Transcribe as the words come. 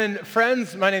And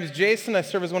friends, my name is Jason. I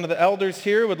serve as one of the elders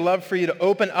here. Would love for you to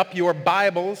open up your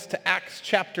Bibles to Acts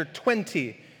chapter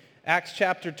 20. Acts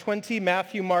chapter 20,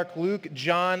 Matthew, Mark, Luke,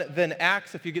 John, then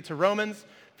Acts. If you get to Romans,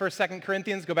 1st, 2nd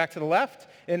Corinthians, go back to the left.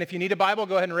 And if you need a Bible,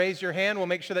 go ahead and raise your hand. We'll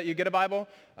make sure that you get a Bible.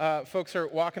 Folks are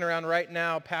walking around right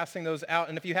now, passing those out.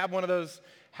 And if you have one of those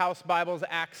house Bibles,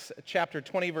 Acts chapter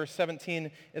 20, verse 17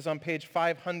 is on page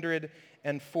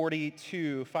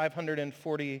 542.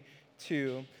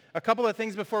 542. A couple of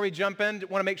things before we jump in,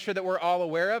 want to make sure that we're all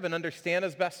aware of and understand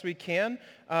as best we can.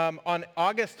 On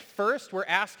August 1st, we're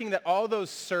asking that all those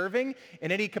serving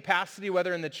in any capacity,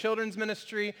 whether in the children's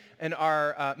ministry, in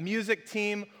our music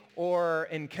team, or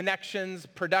in connections,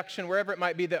 production, wherever it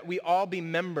might be, that we all be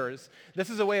members. This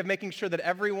is a way of making sure that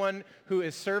everyone who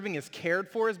is serving is cared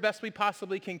for as best we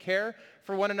possibly can care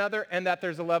for one another, and that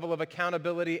there's a level of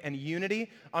accountability and unity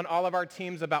on all of our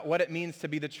teams about what it means to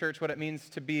be the church, what it means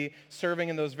to be serving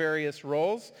in those various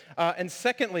roles. And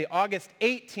secondly, August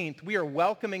 18th, we are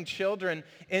welcoming children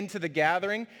into the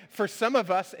gathering. For some of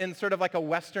us, in sort of like a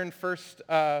Western first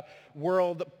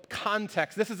world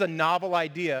context, this is a novel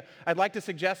idea. I'd like to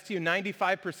suggest to you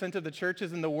 95% of the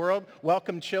churches in the world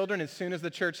welcome children as soon as the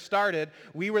church started.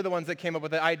 We were the ones that came up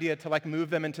with the idea to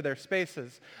move them into their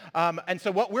spaces. And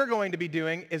so what we're going to be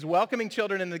doing is welcoming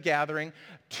children in the gathering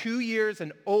 2 years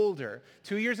and older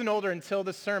until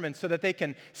the sermon, so that they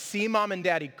can see mom and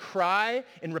daddy cry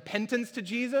in repentance to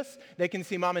Jesus. They can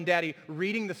see mom and daddy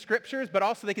reading the scriptures, but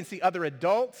also they can see other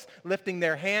adults lifting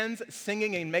their hands,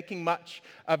 singing and making much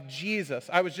of Jesus.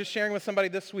 I was just sharing with somebody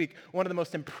this week, one of the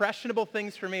most impressionable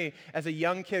things for me as a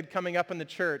young kid coming up in the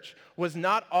church was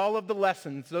not all of the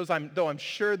lessons, though I'm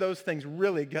sure those things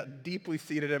really got deeply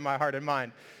seated in my heart and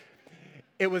mind.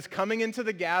 It was coming into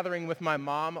the gathering with my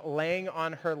mom, laying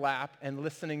on her lap and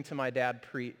listening to my dad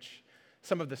preach.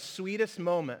 Some of the sweetest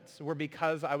moments were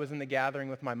because I was in the gathering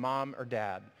with my mom or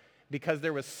dad, because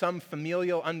there was some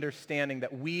familial understanding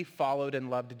that we followed and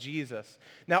loved Jesus.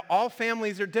 Now, all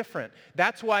families are different.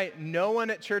 That's why no one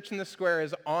at Church in the Square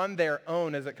is on their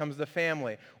own as it comes to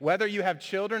family. Whether you have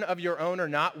children of your own or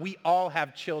not, we all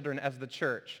have children as the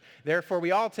church. Therefore,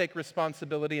 we all take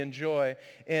responsibility and joy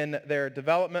in their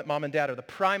development. Mom and dad are the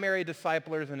primary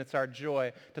disciplers, and it's our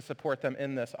joy to support them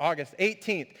in this. August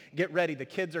 18th, get ready. The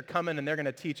kids are coming, and they're going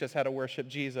to teach us how to worship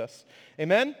Jesus.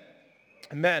 Amen?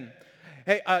 Amen.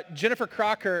 Hey, Jennifer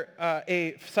Crocker,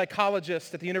 a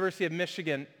psychologist at the University of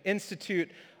Michigan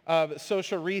Institute of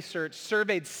Social Research,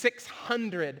 surveyed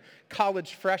 600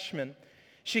 college freshmen.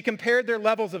 She compared their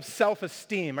levels of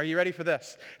self-esteem, are you ready for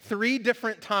this? 3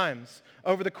 different times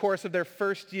over the course of their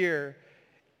first year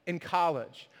in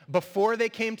college. Before they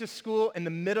came to school, in the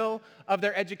middle of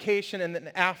their education, and then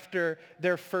after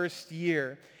their first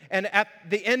year. And at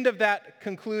the end of that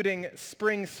concluding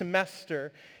spring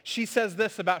semester, she says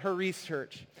this about her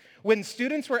research. When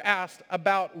students were asked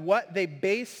about what they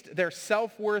based their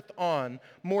self-worth on,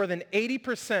 more than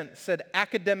 80% said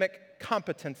academic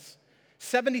competence.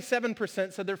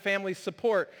 77% said their family's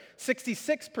support.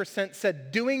 66%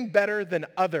 said doing better than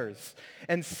others.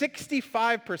 And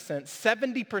 65%,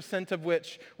 70% of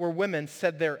which were women,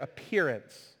 said their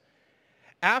appearance.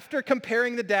 After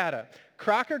comparing the data,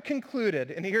 Crocker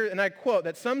concluded, and I quote,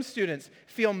 that some students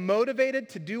feel motivated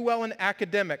to do well in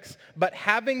academics, but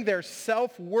having their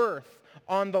self-worth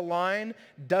on the line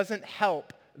doesn't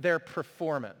help their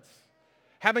performance.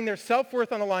 Having their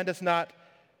self-worth on the line does not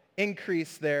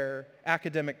increase their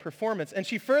academic performance. And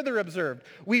she further observed,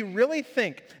 we really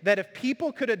think that if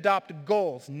people could adopt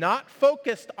goals not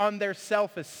focused on their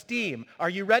self-esteem, are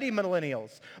you ready,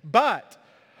 millennials, but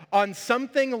on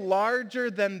something larger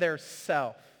than their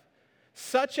self,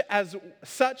 such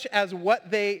as what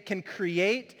they can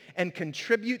create and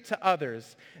contribute to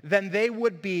others, then they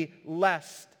would be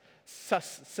less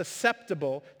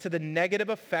susceptible to the negative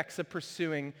effects of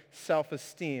pursuing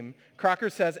self-esteem. Crocker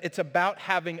says it's about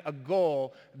having a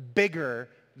goal bigger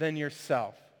than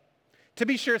yourself. To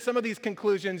be sure, some of these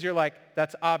conclusions you're like,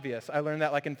 that's obvious. I learned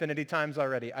that like infinity times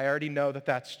already. I already know that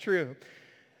that's true.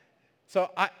 So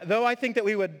though I think that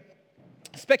we would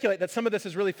speculate that some of this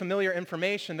is really familiar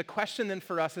information, the question then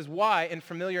for us is why in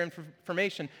familiar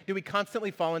information do we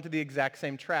constantly fall into the exact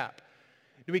same trap?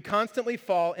 Do we constantly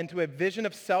fall into a vision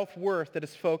of self-worth that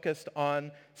is focused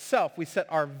on self? We set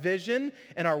our vision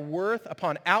and our worth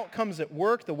upon outcomes at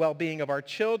work, the well-being of our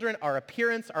children, our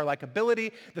appearance, our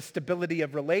likability, the stability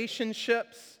of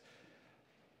relationships,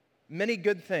 many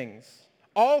good things.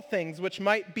 All things which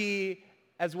might be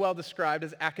as well described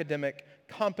as academic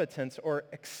competence or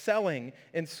excelling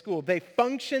in school. They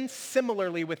function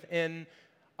similarly within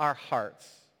our hearts.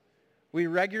 We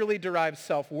regularly derive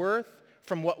self-worth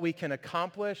from what we can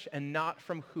accomplish and not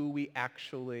from who we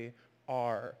actually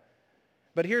are.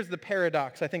 But here's the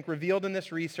paradox, I think, revealed in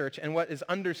this research and what is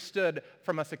understood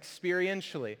from us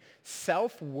experientially.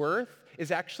 Self-worth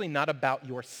is actually not about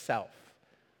yourself.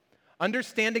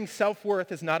 Understanding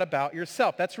self-worth is not about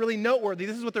yourself. That's really noteworthy.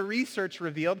 This is what the research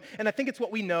revealed, and I think it's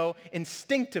what we know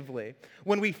instinctively.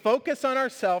 When we focus on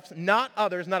ourselves, not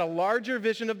others, not a larger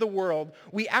vision of the world,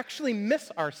 we actually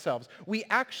miss ourselves. We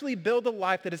actually build a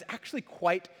life that is actually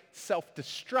quite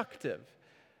self-destructive.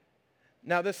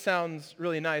 Now, this sounds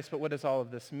really nice, but what does all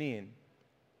of this mean?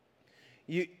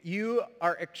 You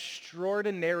are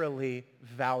extraordinarily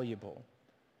valuable.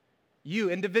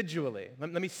 You individually,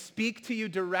 let me speak to you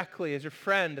directly as your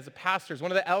friend, as a pastor, as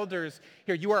one of the elders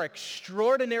here. You are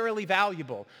extraordinarily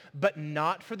valuable, but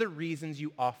not for the reasons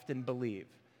you often believe.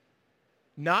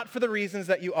 Not for the reasons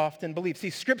that you often believe. See,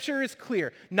 Scripture is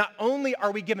clear. Not only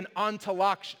are we given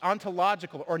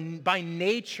ontological or by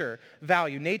nature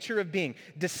value, nature of being,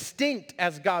 distinct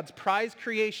as God's prized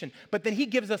creation, but then he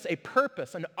gives us a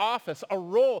purpose, an office, a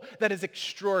role that is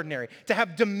extraordinary, to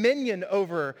have dominion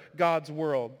over God's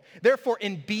world. Therefore,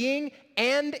 in being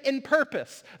and in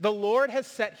purpose, the Lord has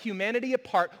set humanity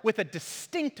apart with a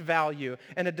distinct value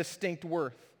and a distinct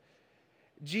worth.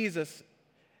 Jesus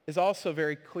is also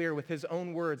very clear with his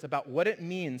own words about what it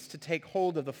means to take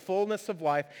hold of the fullness of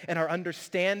life and our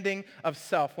understanding of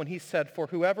self when he said, "For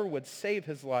whoever would save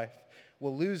his life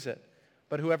will lose it,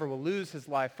 but whoever will lose his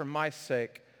life for my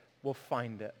sake will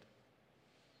find it."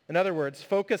 In other words,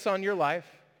 focus on your life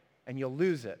and you'll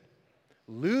lose it.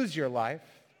 Lose your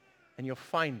life and you'll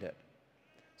find it.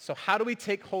 So how do we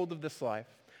take hold of this life?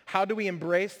 How do we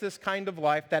embrace this kind of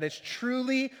life that is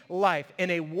truly life in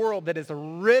a world that is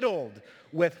riddled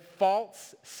with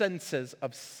false senses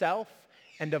of self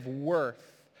and of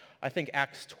worth? I think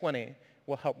Acts 20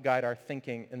 will help guide our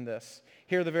thinking in this.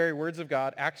 Here are the very words of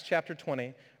God, Acts chapter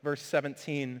 20, verse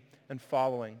 17 and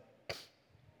following.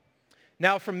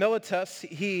 Now from Miletus,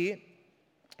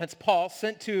 that's Paul,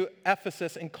 sent to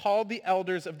Ephesus and called the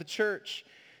elders of the church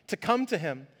to come to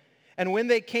him. And when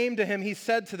they came to him, he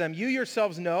said to them, "You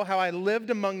yourselves know how I lived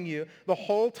among you the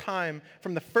whole time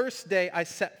from the first day I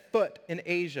set foot in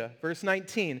Asia." Verse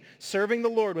 19, "Serving the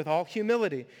Lord with all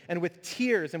humility and with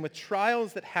tears and with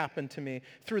trials that happened to me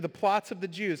through the plots of the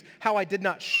Jews, how I did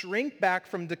not shrink back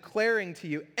from declaring to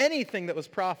you anything that was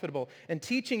profitable and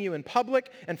teaching you in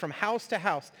public and from house to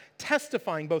house,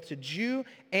 testifying both to Jew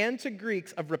and to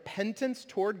Greeks of repentance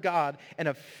toward God and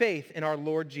of faith in our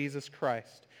Lord Jesus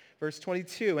Christ." Verse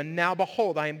 22, "And now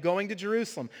behold, I am going to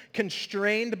Jerusalem,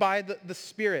 constrained by the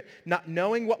Spirit, not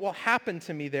knowing what will happen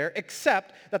to me there,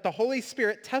 except that the Holy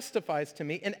Spirit testifies to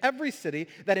me in every city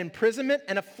that imprisonment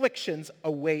and afflictions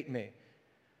await me.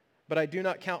 But I do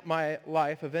not count my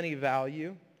life of any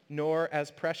value, nor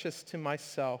as precious to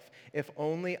myself, if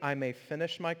only I may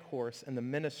finish my course in the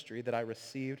ministry that I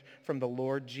received from the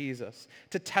Lord Jesus,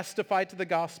 to testify to the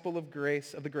gospel of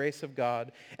the grace of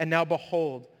God. And now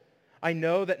behold, I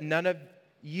know that none of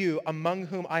you among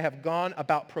whom I have gone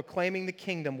about proclaiming the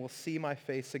kingdom will see my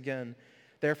face again.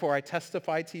 Therefore I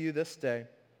testify to you this day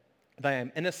that I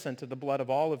am innocent of the blood of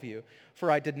all of you, for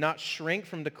I did not shrink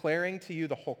from declaring to you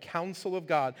the whole counsel of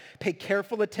God. Pay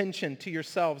careful attention to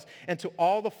yourselves and to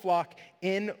all the flock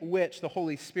in which the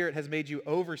Holy Spirit has made you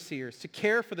overseers, to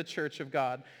care for the church of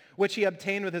God, which he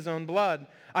obtained with his own blood.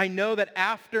 I know that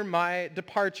after my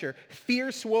departure,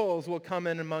 fierce wolves will come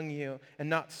in among you, and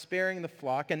not sparing the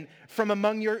flock. And from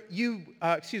among your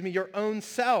own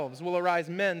selves will arise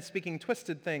men speaking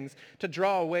twisted things to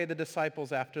draw away the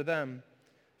disciples after them."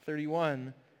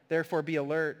 31, "Therefore be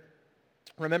alert,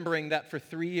 remembering that for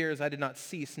 3 years I did not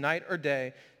cease night or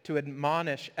day to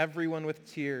admonish everyone with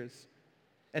tears.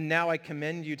 And now I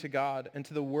commend you to God and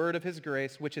to the word of his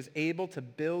grace, which is able to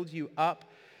build you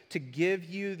up, to give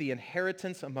you the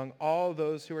inheritance among all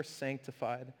those who are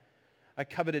sanctified. I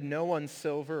coveted no one's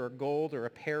silver or gold or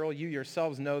apparel. You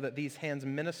yourselves know that these hands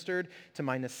ministered to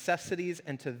my necessities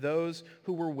and to those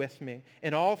who were with me.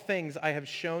 In all things I have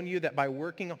shown you that by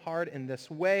working hard in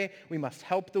this way, we must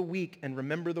help the weak and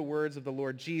remember the words of the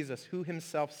Lord Jesus, who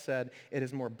himself said, 'It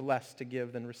is more blessed to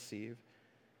give than receive.'"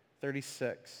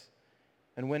 36,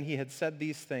 "And when he had said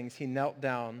these things, he knelt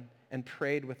down and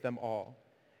prayed with them all.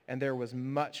 And there was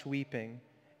much weeping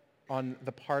on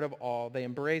the part of all. They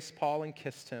embraced Paul and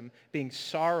kissed him, being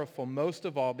sorrowful most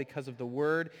of all because of the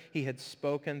word he had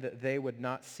spoken, that they would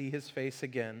not see his face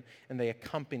again. And they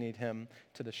accompanied him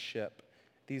to the ship."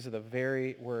 These are the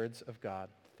very words of God.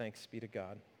 Thanks be to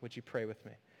God. Would you pray with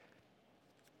me?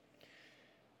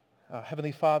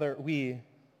 Heavenly Father, we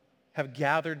have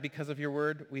gathered because of your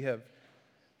word. We have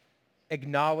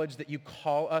acknowledge that you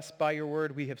call us by your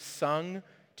word. We have sung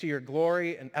to your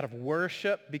glory and out of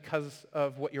worship because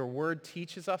of what your word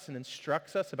teaches us and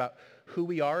instructs us about who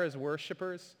we are as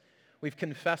worshipers. We've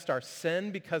confessed our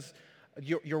sin because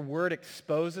your word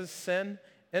exposes sin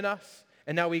in us.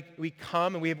 And now we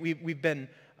come and we've been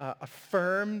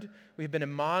affirmed, we've been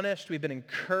admonished, we've been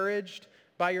encouraged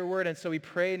by your word. And so we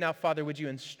pray now, Father, would you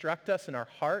instruct us in our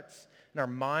hearts, in our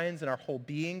minds, in our whole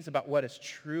beings about what is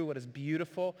true, what is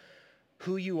beautiful,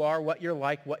 who you are, what you're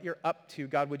like, what you're up to.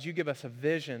 God, would you give us a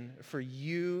vision for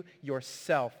you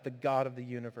yourself, the God of the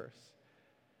universe?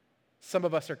 Some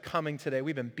of us are coming today.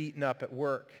 We've been beaten up at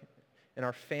work, in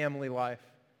our family life,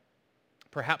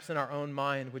 perhaps in our own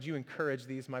mind. Would you encourage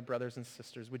these, my brothers and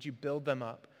sisters? Would you build them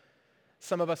up?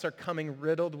 Some of us are coming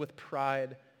riddled with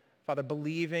pride, Father,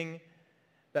 believing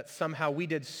that somehow we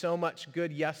did so much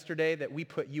good yesterday that we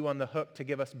put you on the hook to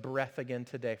give us breath again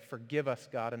today. Forgive us,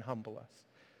 God, and humble us.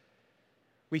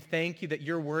 We thank you that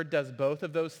your word does both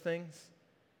of those things,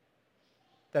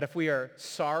 that if we are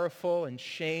sorrowful and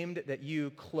shamed, that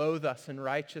you clothe us in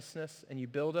righteousness and you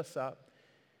build us up.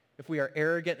 If we are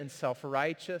arrogant and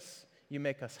self-righteous, you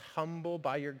make us humble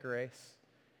by your grace.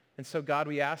 And so, God,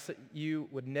 we ask that you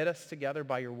would knit us together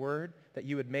by your word, that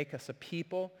you would make us a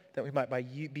people, that we might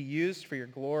be used for your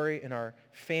glory in our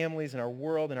families, in our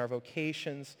world, in our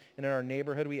vocations, and in our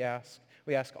neighborhood, we ask.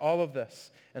 We ask all of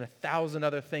this and 1,000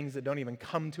 other things that don't even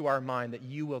come to our mind that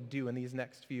you will do in these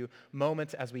next few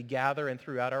moments as we gather and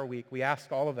throughout our week. We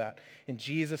ask all of that in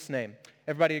Jesus' name.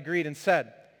 Everybody agreed and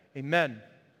said, amen.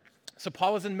 So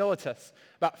Paul is in Miletus,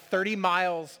 about 30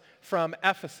 miles from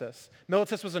Ephesus.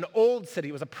 Miletus was an old city.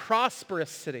 It was a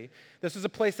prosperous city. This was a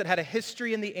place that had a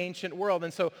history in the ancient world.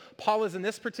 And so Paul is in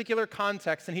this particular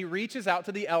context, and he reaches out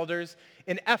to the elders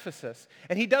in Ephesus.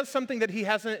 And he does something that he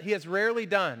has rarely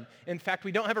done. In fact,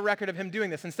 we don't have a record of him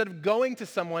doing this. Instead of going to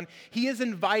someone, he is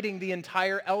inviting the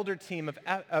entire elder team of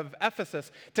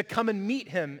Ephesus to come and meet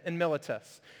him in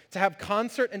Miletus, to have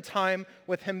concert and time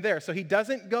with him there. So he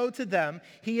doesn't go to them.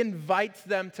 He invites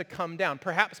them to come down.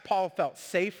 Perhaps Paul felt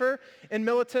safer in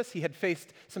Miletus. He had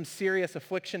faced some serious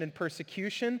affliction and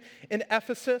persecution in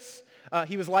Ephesus.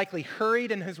 He was likely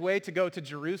hurried in his way to go to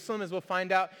Jerusalem, as we'll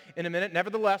find out in a minute.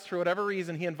 Nevertheless, for whatever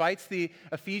reason, he invites the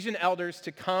Ephesian elders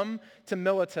to come to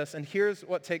Miletus. And here's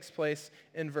what takes place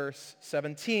in verse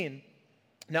 17.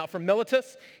 Now from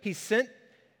Miletus, he sent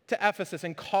to Ephesus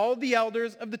and called the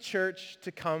elders of the church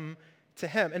to come to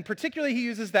him. And particularly he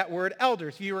uses that word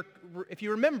elders. If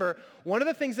you remember, one of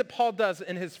the things that Paul does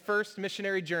in his first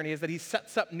missionary journey is that he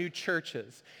sets up new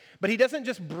churches. But he doesn't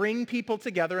just bring people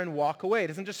together and walk away. He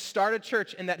doesn't just start a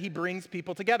church in that he brings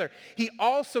people together. He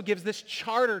also gives this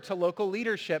charter to local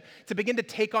leadership to begin to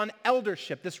take on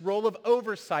eldership, this role of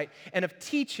oversight and of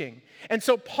teaching. And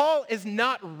so Paul is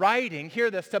not writing, hear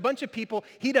this, to a bunch of people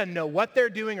he doesn't know what they're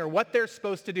doing or what they're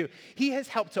supposed to do. He has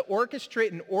helped to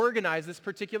orchestrate and organize this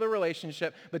particular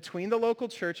relationship between the local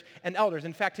church and elders.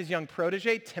 In fact, his young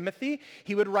protege, Timothy,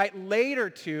 he would write later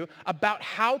to about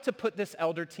how to put this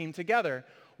elder team together.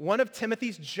 One of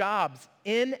Timothy's jobs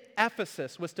in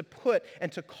Ephesus was to put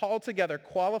and to call together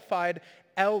qualified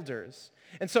elders.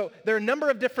 And so there are a number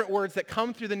of different words that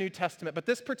come through the New Testament, but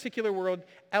this particular word,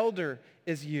 elder,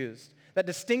 is used. That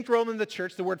distinct role in the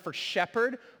church, the word for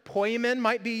shepherd, poimen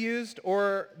might be used,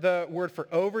 or the word for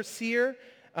overseer,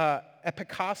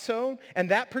 epikaso. And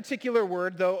that particular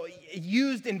word, though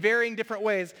used in varying different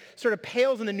ways, sort of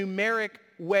pales in the numeric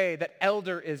way that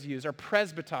elder is used, or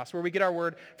presbytos, where we get our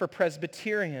word for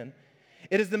Presbyterian.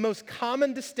 It is the most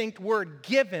common distinct word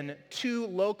given to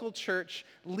local church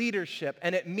leadership,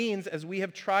 and it means, as we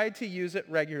have tried to use it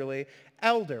regularly,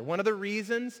 elder. One of the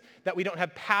reasons that we don't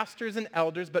have pastors and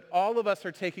elders, but all of us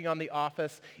are taking on the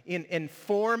office in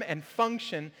form and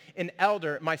function in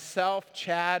elder, myself,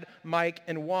 Chad, Mike,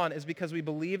 and Juan, is because we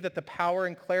believe that the power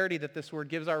and clarity that this word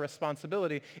gives our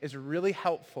responsibility is really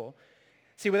helpful.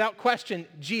 See, without question,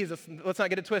 Jesus, let's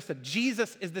not get it twisted,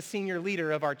 Jesus is the senior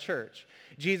leader of our church.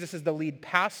 Jesus is the lead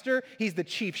pastor. He's the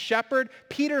chief shepherd.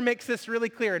 Peter makes this really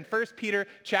clear in 1 Peter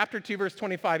chapter 2, verse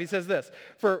 25. He says this,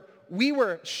 "For we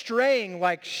were straying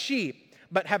like sheep,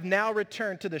 but have now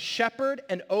returned to the shepherd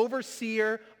and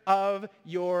overseer of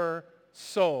your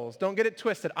souls." Don't get it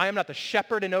twisted. I am not the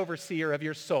shepherd and overseer of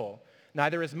your soul.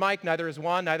 Neither is Mike, neither is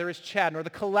Juan, neither is Chad, nor the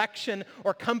collection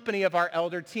or company of our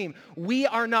elder team. We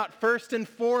are not first and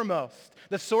foremost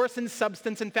the source and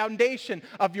substance and foundation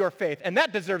of your faith. And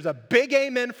that deserves a big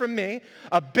amen from me,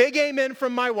 a big amen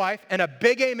from my wife, and a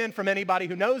big amen from anybody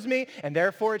who knows me, and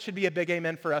therefore it should be a big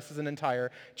amen for us as an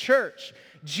entire church.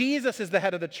 Jesus is the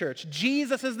head of the church.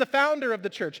 Jesus is the founder of the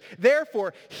church.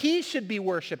 Therefore, he should be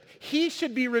worshiped. He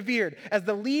should be revered as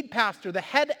the lead pastor, the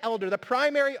head elder, the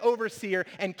primary overseer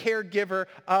and caregiver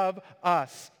of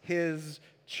us, his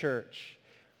church.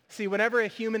 See, whenever a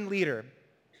human leader,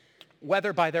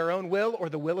 whether by their own will or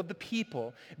the will of the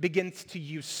people, begins to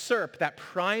usurp that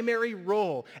primary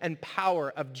role and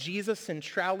power of Jesus'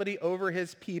 centrality over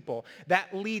his people,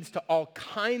 that leads to all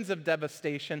kinds of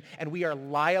devastation, and we are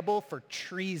liable for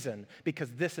treason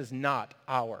because this is not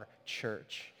our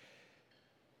church.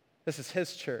 This is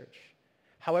his church.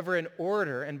 However, in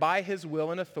order and by his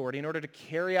will and authority, in order to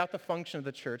carry out the function of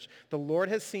the church, the Lord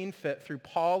has seen fit through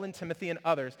Paul and Timothy and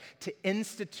others to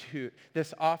institute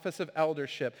this office of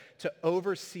eldership to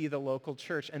oversee the local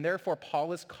church. And therefore,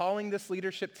 Paul is calling this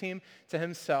leadership team to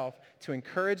himself to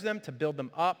encourage them, to build them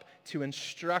up, to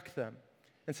instruct them.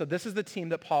 And so this is the team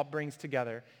that Paul brings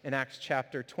together in Acts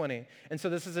chapter 20. And so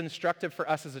this is instructive for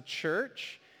us as a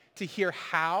church to hear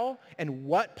how and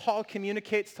what Paul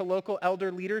communicates to local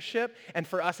elder leadership, and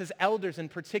for us as elders in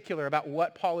particular about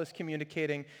what Paul is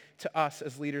communicating to us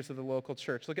as leaders of the local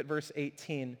church. Look at verse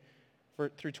 18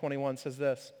 through 21 says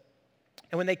this.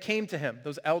 And when they came to him,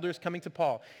 those elders coming to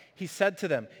Paul, he said to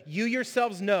them, "You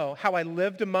yourselves know how I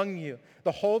lived among you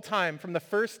the whole time from the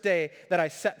first day that I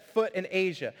set foot in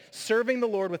Asia, serving the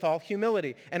Lord with all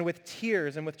humility and with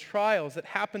tears and with trials that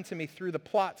happened to me through the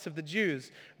plots of the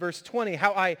Jews." Verse 20,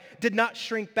 how I did not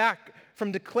shrink back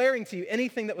from declaring to you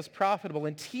anything that was profitable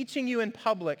and teaching you in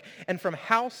public and from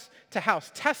house to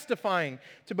house, testifying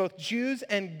to both Jews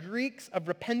and Greeks of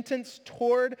repentance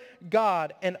toward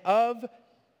God and of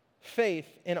faith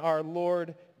in our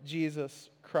Lord Jesus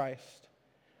Christ.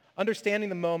 Understanding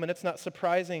the moment, it's not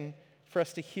surprising for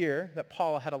us to hear that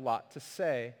Paul had a lot to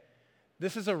say.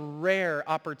 This is a rare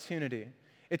opportunity.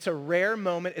 It's a rare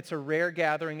moment. It's a rare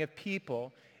gathering of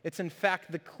people. It's in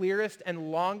fact the clearest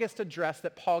and longest address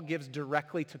that Paul gives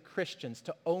directly to Christians,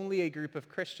 to only a group of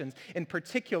Christians, in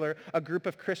particular a group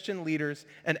of Christian leaders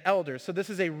and elders. So this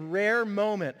is a rare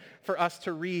moment for us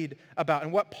to read about.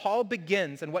 And what Paul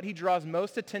begins and what he draws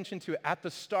most attention to at the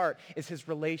start is his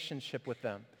relationship with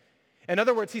them. In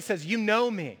other words, he says, you know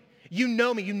me. You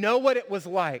know me. You know what it was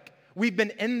like. We've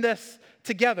been in this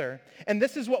together. And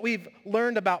this is what we've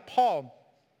learned about Paul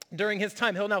during his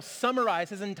time. He'll now summarize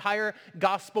his entire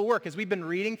gospel work. As we've been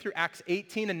reading through Acts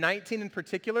 18 and 19 in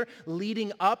particular,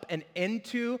 leading up and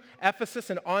into Ephesus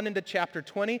and on into chapter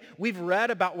 20, we've read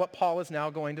about what Paul is now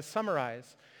going to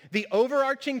summarize. The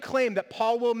overarching claim that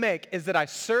Paul will make is that I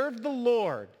served the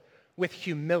Lord with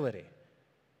humility.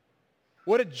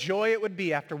 What a joy it would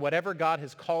be after whatever God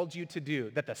has called you to do,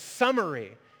 that the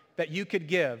summary that you could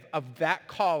give of that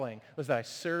calling was that I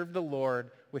served the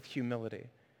Lord with humility.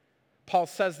 Paul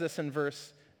says this in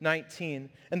verse 19.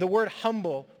 And the word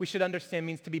humble, we should understand,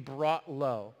 means to be brought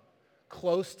low,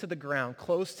 close to the ground,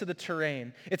 close to the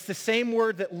terrain. It's the same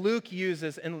word that Luke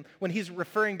uses when he's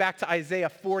referring back to Isaiah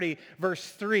 40, verse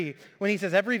 3, when he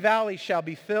says, every valley shall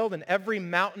be filled and every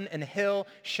mountain and hill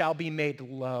shall be made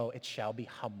low. It shall be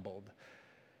humbled.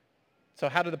 So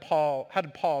how did Paul,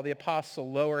 the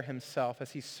apostle, lower himself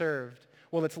as he served?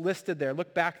 Well, it's listed there.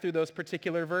 Look back through those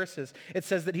particular verses. It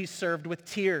says that he served with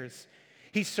tears.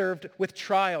 He served with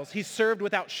trials. He served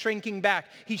without shrinking back.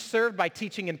 He served by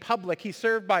teaching in public. He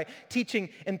served by teaching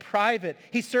in private.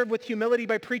 He served with humility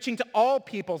by preaching to all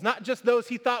peoples, not just those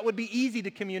he thought would be easy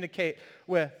to communicate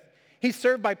with. He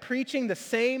served by preaching the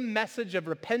same message of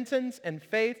repentance and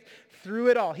faith through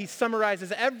it all. He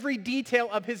summarizes every detail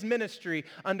of his ministry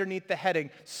underneath the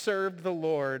heading, served the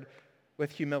Lord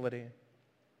with humility.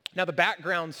 Now, the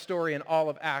background story in all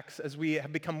of Acts, as we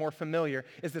have become more familiar,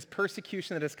 is this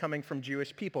persecution that is coming from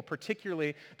Jewish people,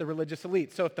 particularly the religious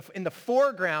elite. So in the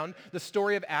foreground, the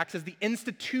story of Acts is the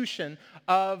institution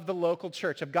of the local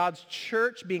church, of God's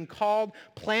church being called,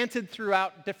 planted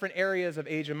throughout different areas of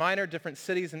Asia Minor, different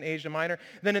cities in Asia Minor.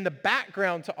 Then in the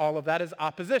background to all of that is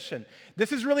opposition.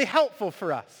 This is really helpful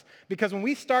for us because when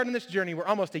we start in this journey, we're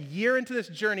almost a year into this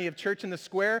journey of Church in the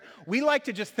Square, we like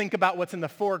to just think about what's in the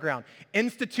foreground.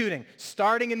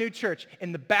 Starting a new church.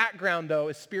 In the background, though,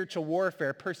 is spiritual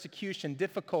warfare, persecution,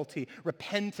 difficulty,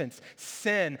 repentance,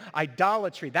 sin,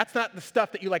 idolatry. That's not the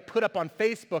stuff that you put up on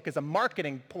Facebook as a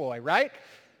marketing ploy, right?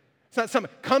 It's not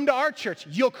something, come to our church,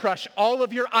 you'll crush all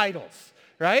of your idols,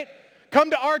 right?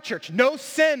 Come to our church, no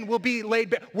sin will be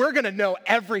laid bare. We're going to know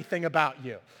everything about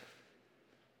you.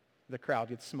 The crowd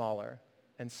gets smaller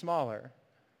and smaller.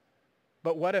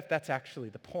 But what if that's actually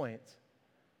the point?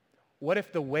 What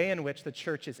if the way in which the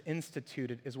church is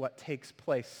instituted is what takes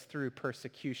place through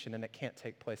persecution and it can't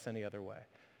take place any other way?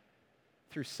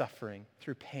 through suffering,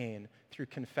 through pain, through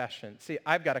confession. See,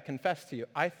 I've got to confess to you,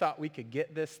 I thought we could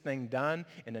get this thing done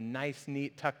in a nice,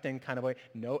 neat, tucked-in kind of way.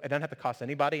 No, it doesn't have to cost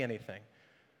anybody anything.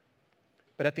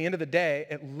 But at the end of the day,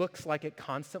 it looks like it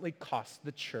constantly costs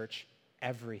the church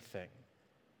everything.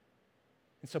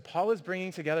 And so Paul is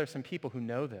bringing together some people who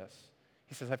know this.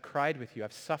 He says, I've cried with you,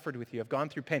 I've suffered with you, I've gone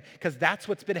through pain, because that's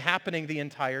what's been happening the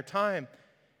entire time.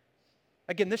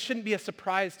 Again, this shouldn't be a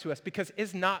surprise to us because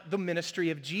is not the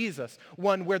ministry of Jesus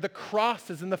one where the cross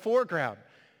is in the foreground.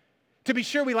 To be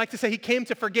sure, we like to say he came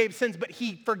to forgive sins, but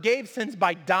he forgave sins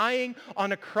by dying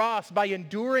on a cross, by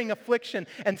enduring affliction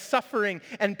and suffering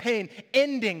and pain,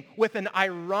 ending with an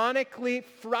ironically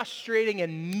frustrating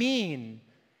and mean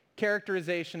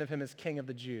characterization of him as King of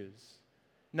the Jews,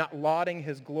 not lauding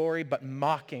his glory, but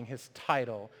mocking his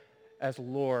title as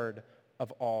Lord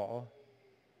of all.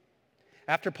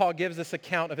 After Paul gives this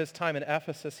account of his time in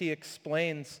Ephesus, he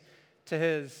explains to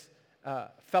his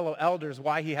fellow elders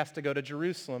why he has to go to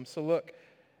Jerusalem.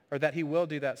 That he will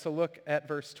do that. So look at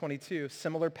verse 22,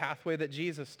 similar pathway that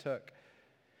Jesus took.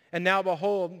 And now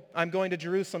behold, I'm going to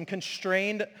Jerusalem,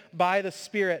 constrained by the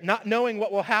Spirit, not knowing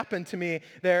what will happen to me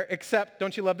there, except,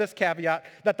 don't you love this caveat,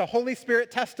 that the Holy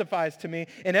Spirit testifies to me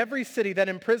in every city that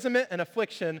imprisonment and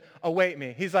affliction await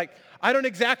me. He's like, I don't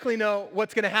exactly know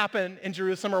what's going to happen in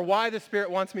Jerusalem or why the Spirit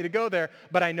wants me to go there,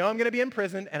 but I know I'm going to be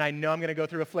imprisoned and I know I'm going to go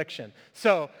through affliction.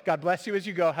 So God bless you as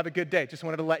you go. Have a good day. Just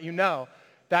wanted to let you know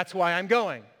that's why I'm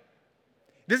going.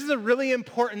 This is a really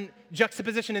important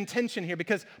juxtaposition and tension here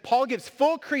because Paul gives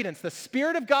full credence. The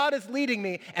Spirit of God is leading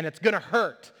me, and it's going to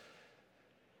hurt.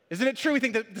 Isn't it true? We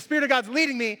think that the Spirit of God's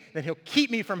leading me, then he'll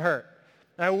keep me from hurt.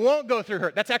 And I won't go through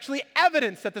hurt. That's actually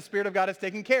evidence that the Spirit of God is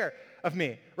taking care of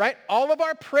me, right? All of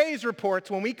our praise reports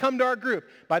when we come to our group.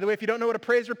 By the way, if you don't know what a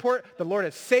praise report, the Lord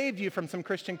has saved you from some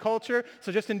Christian culture,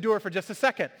 so just endure for just a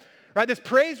second. Right, this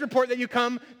praise report that you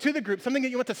come to the group, something that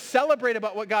you want to celebrate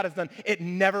about what God has done, it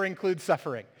never includes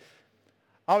suffering.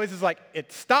 Always is like,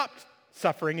 it stopped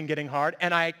suffering and getting hard,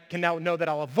 and I can now know that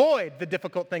I'll avoid the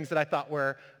difficult things that I thought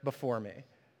were before me.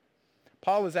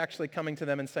 Paul is actually coming to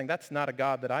them and saying, that's not a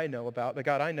God that I know about. The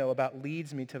God I know about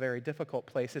leads me to very difficult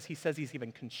places. He says he's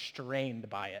even constrained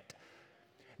by it.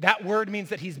 That word means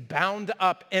that he's bound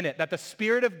up in it, that the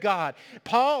Spirit of God.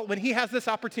 Paul, when he has this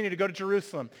opportunity to go to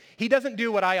Jerusalem, he doesn't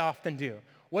do what I often do.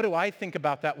 What do I think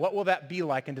about that? What will that be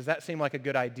like? And does that seem like a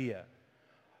good idea?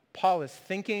 Paul is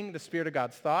thinking the Spirit of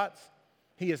God's thoughts.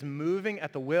 He is moving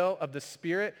at the will of the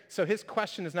Spirit. So his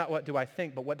question is not what do I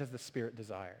think, but what does the Spirit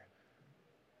desire?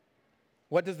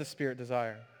 What does the Spirit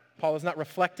desire? Paul is not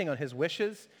reflecting on his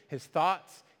wishes, his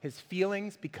thoughts, his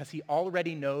feelings, because he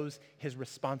already knows his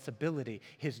responsibility.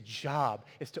 His job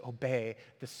is to obey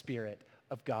the Spirit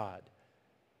of God.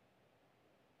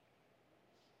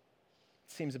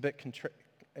 It seems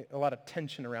a lot of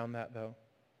tension around that, though.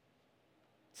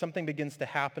 Something begins to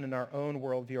happen in our own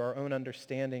worldview, our own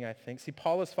understanding, I think. See,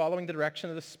 Paul is following the direction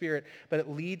of the Spirit, but it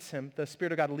leads him, the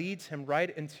Spirit of God leads him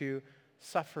right into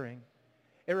suffering.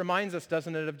 It reminds us,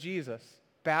 doesn't it, of Jesus?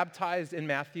 Baptized in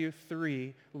Matthew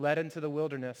 3, led into the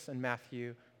wilderness in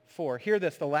Matthew 4. Hear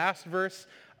this, the last verse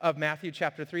of Matthew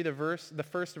chapter 3, the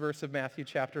first verse of Matthew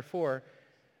chapter 4.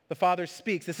 The Father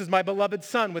speaks, this is my beloved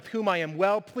Son with whom I am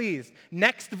well pleased.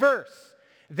 Next verse,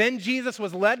 then Jesus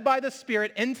was led by the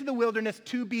Spirit into the wilderness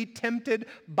to be tempted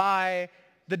by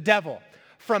the devil.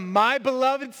 From my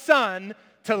beloved Son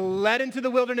to led into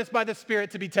the wilderness by the Spirit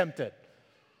to be tempted.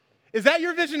 Is that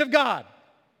your vision of God?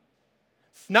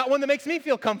 It's not one that makes me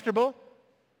feel comfortable.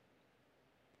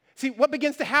 See, what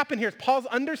begins to happen here is Paul's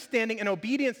understanding and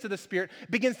obedience to the Spirit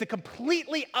begins to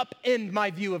completely upend my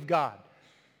view of God.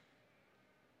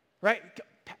 Right?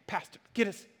 Pastor,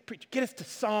 preacher, get us to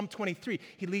Psalm 23.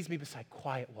 He leads me beside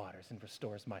quiet waters and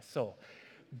restores my soul.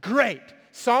 Great.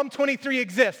 Psalm 23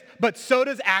 exists, but so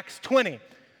does Acts 20.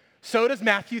 So does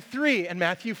Matthew 3 and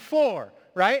Matthew 4.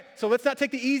 Right? So let's not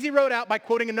take the easy road out by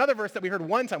quoting another verse that we heard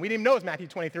one time. We didn't even know it was Matthew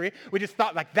 23. We just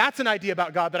thought, like, that's an idea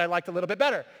about God that I liked a little bit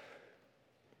better.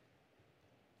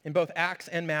 In both Acts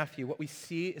and Matthew, what we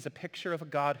see is a picture of a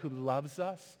God who loves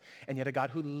us and yet a God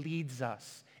who leads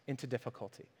us into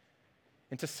difficulty,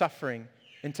 into suffering,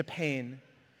 into pain.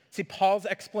 See, Paul's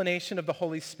explanation of the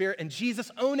Holy Spirit and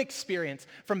Jesus' own experience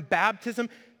from baptism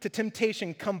to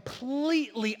temptation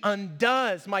completely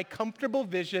undoes my comfortable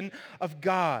vision of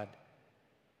God.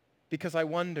 Because I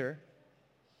wonder,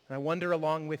 and I wonder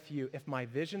along with you, if my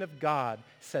vision of God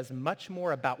says much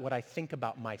more about what I think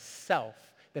about myself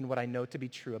than what I know to be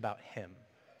true about him.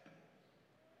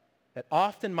 That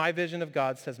often my vision of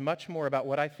God says much more about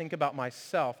what I think about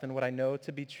myself than what I know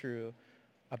to be true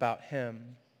about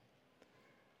him.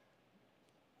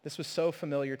 This was so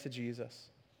familiar to Jesus,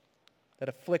 that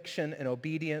affliction and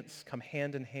obedience come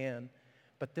hand in hand.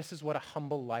 But this is what a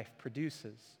humble life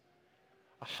produces.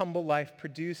 A humble life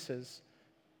produces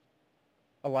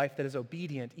a life that is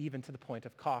obedient even to the point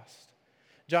of cost.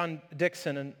 John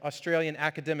Dickson, an Australian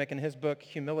academic, in his book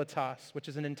Humilitas, which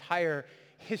is an entire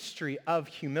history of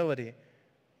humility,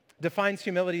 defines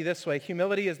humility this way.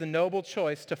 Humility is the noble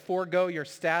choice to forego your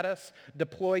status,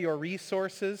 deploy your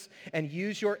resources, and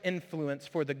use your influence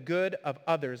for the good of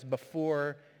others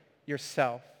before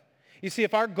yourself. You see,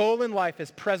 if our goal in life is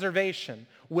preservation,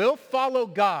 we'll follow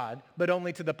God, but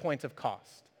only to the point of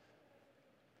cost.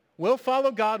 We'll follow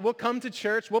God, we'll come to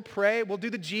church, we'll pray, we'll do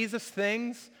the Jesus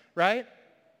things, right?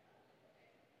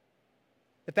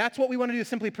 If that's what we want to do,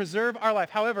 simply preserve our life.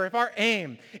 However, if our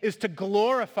aim is to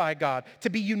glorify God, to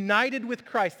be united with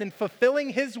Christ in fulfilling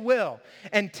his will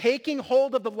and taking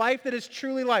hold of the life that is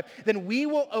truly life, then we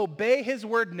will obey his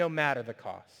word no matter the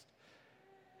cost.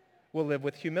 We'll live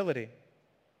with humility.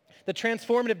 The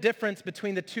transformative difference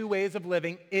between the two ways of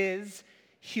living is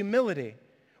humility.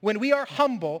 When we are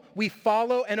humble, we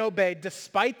follow and obey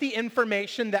despite the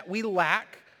information that we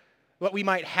lack, what we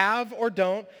might have or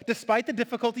don't, despite the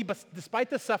difficulty,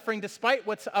 despite the suffering, despite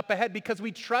what's up ahead, because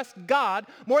we trust God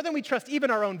more than we trust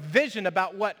even our own vision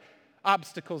about what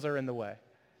obstacles are in the way. I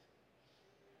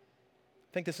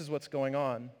think this is what's going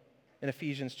on in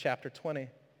Ephesians chapter 20.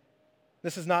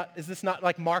 Is this not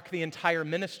like Mark the entire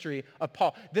ministry of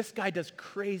Paul? This guy does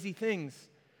crazy things.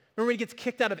 Remember when he gets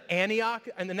kicked out of Antioch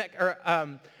and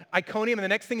Iconium, and the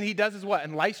next thing he does is what?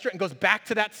 And Lystra, and goes back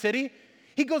to that city?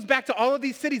 He goes back to all of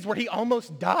these cities where he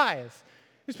almost dies.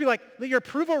 Just be like, your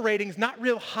approval rating's not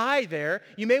real high there.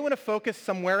 You may want to focus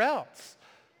somewhere else.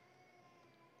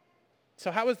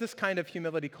 So how is this kind of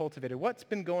humility cultivated? What's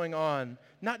been going on,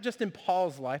 not just in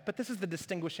Paul's life, but this is the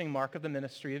distinguishing mark of the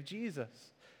ministry of Jesus.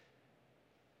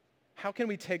 How can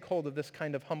we take hold of this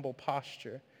kind of humble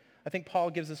posture? I think Paul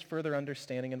gives us further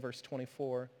understanding in verse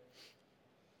 24.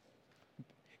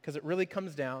 Because it really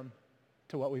comes down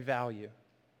to what we value.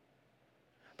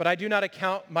 But I do not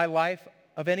account my life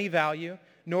of any value,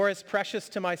 nor as precious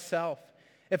to myself,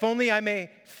 if only I may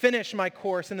finish my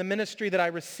course in the ministry that I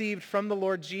received from the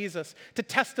Lord Jesus, to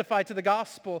testify to the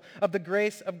gospel of the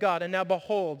grace of God. And now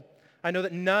behold, I know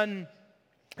that none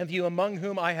of you among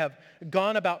whom I have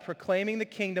gone about proclaiming the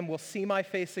kingdom will see my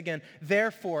face again.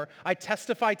 Therefore, I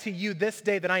testify to you this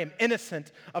day that I am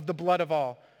innocent of the blood of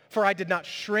all. For I did not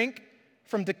shrink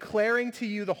from declaring to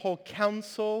you the whole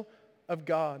counsel of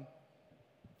God.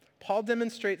 Paul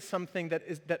demonstrates something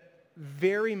that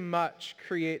very much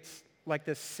creates like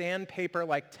this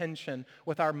sandpaper-like tension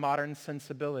with our modern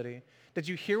sensibility. Did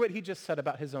you hear what he just said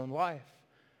about his own life?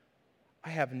 I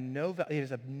have no value. It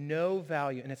is of no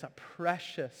value, and it's not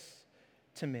precious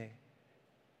to me.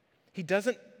 He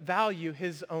doesn't value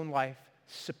his own life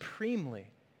supremely.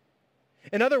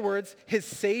 In other words, his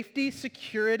safety,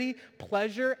 security,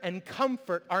 pleasure, and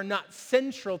comfort are not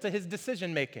central to his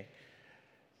decision-making.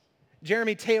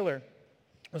 Jeremy Taylor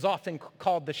was often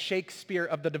called the Shakespeare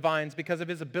of the divines because of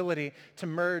his ability to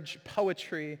merge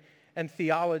poetry and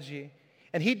theology.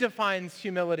 And he defines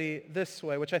humility this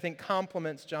way, which I think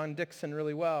complements John Dickson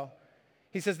really well.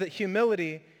 He says that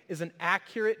humility is an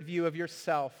accurate view of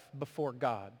yourself before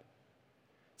God.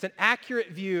 It's an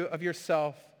accurate view of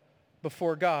yourself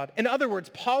before God. In other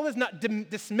words, Paul is not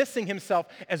dismissing himself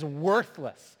as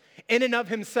worthless in and of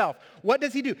himself. What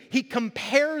does he do? He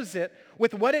compares it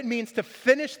with what it means to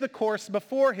finish the course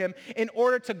before him in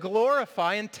order to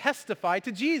glorify and testify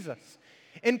to Jesus.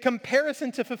 In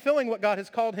comparison to fulfilling what God has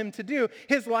called him to do,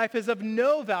 his life is of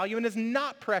no value and is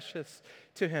not precious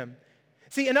to him.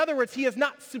 See, in other words, he is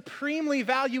not supremely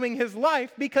valuing his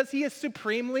life because he is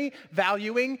supremely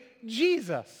valuing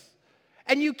Jesus.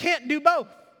 And you can't do both.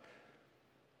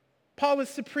 Paul is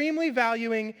supremely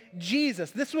valuing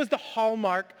Jesus. This was the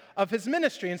hallmark of his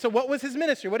ministry. And so what was his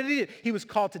ministry? What did he do? He was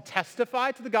called to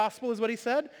testify to the gospel, is what he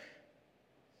said.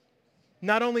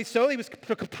 Not only so, he was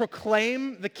to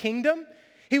proclaim the kingdom.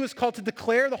 He was called to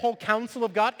declare the whole counsel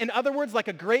of God. In other words, like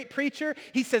a great preacher,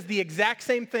 he says the exact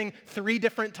same thing 3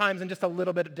 different times in just a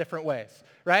little bit of different ways,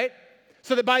 right?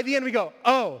 So that by the end we go,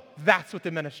 oh, that's what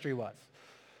the ministry was.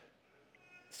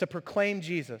 It's to proclaim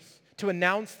Jesus, to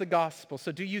announce the gospel.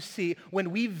 So do you see,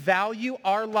 when we value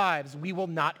our lives, we will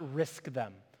not risk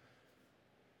them.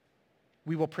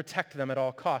 We will protect them at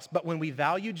all costs. But when we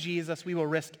value Jesus, we will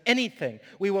risk anything.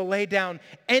 We will lay down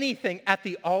anything at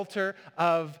the altar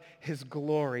of his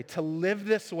glory. To live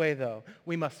this way, though,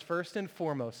 we must first and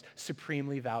foremost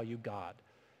supremely value God.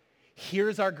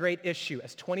 Here's our great issue.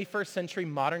 As 21st century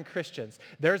modern Christians,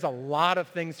 there's a lot of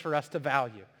things for us to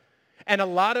value. And a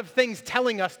lot of things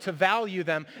telling us to value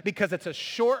them because it's a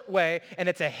short way and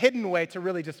it's a hidden way to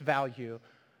really just value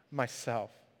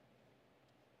myself.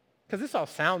 Because this all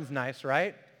sounds nice,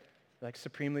 right? Like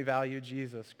supremely value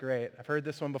Jesus, great. I've heard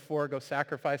this one before, go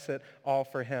sacrifice it all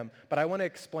for him. But I want to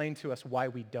explain to us why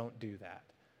we don't do that.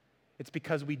 It's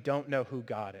because we don't know who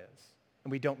God is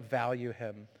and we don't value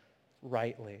him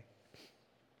rightly.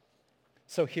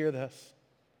 So hear this.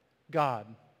 God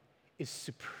is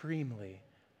supremely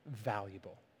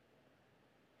valuable.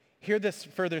 Hear this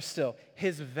further still.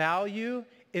 His value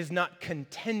is not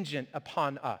contingent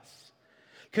upon us.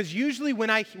 Because usually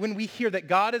when we hear that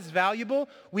God is valuable,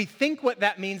 we think what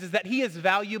that means is that he is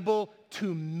valuable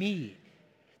to me.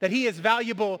 That he is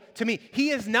valuable to me. He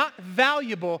is not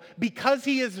valuable because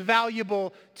he is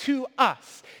valuable to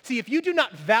us. See, if you do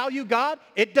not value God,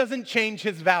 it doesn't change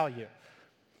his value.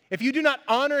 If you do not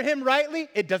honor him rightly,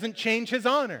 it doesn't change his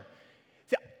honor.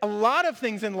 A lot of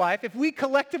things in life, if we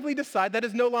collectively decide that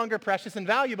is no longer precious and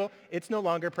valuable, it's no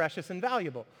longer precious and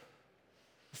valuable.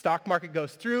 The stock market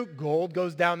goes through, gold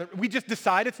goes down. We just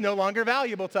decide it's no longer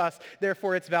valuable to us,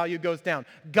 therefore its value goes down.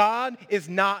 God is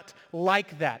not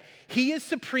like that. He is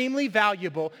supremely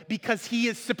valuable because he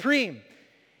is supreme.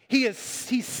 He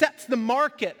sets the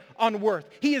market on worth.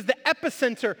 He is the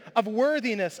epicenter of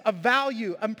worthiness, of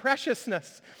value, and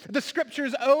preciousness. The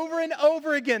scriptures over and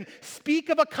over again speak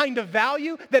of a kind of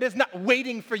value that is not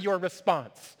waiting for your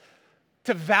response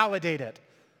to validate it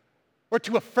or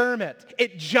to affirm it.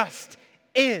 It just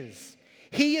is.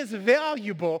 He is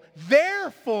valuable,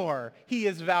 therefore he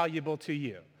is valuable to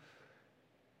you.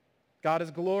 God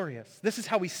is glorious. This is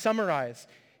how we summarize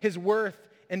his worth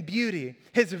and beauty,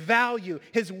 his value,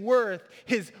 his worth,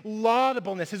 his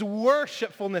laudableness, his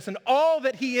worshipfulness, and all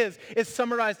that he is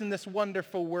summarized in this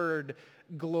wonderful word,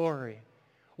 glory.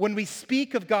 When we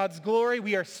speak of God's glory,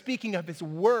 we are speaking of his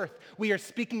worth. We are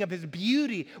speaking of his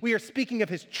beauty. We are speaking of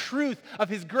his truth, of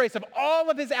his grace, of all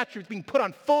of his attributes being put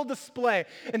on full display.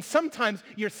 And sometimes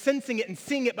you're sensing it and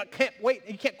seeing it, but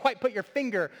you can't quite put your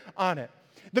finger on it.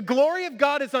 The glory of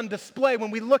God is on display when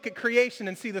we look at creation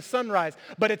and see the sunrise,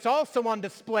 but it's also on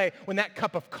display when that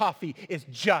cup of coffee is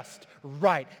just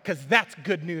right, because that's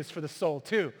good news for the soul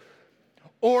too.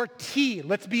 Or tea,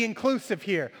 let's be inclusive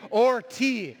here, or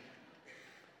tea.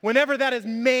 Whenever that is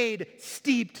made,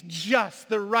 steeped just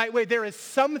the right way, there is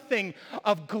something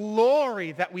of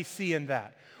glory that we see in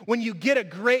that. When you get a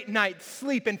great night's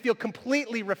sleep and feel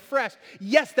completely refreshed,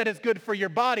 yes, that is good for your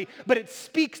body, but it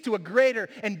speaks to a greater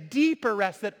and deeper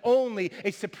rest that only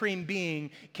a supreme being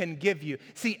can give you.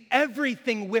 See,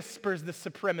 everything whispers the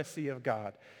supremacy of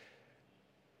God.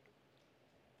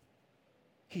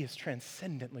 He is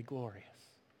transcendently glorious.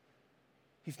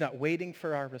 He's not waiting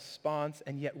for our response,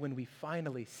 and yet when we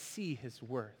finally see his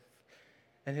worth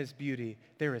and his beauty,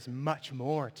 there is much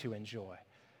more to enjoy.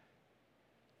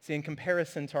 See, in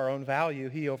comparison to our own value,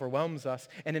 he overwhelms us.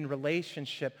 And in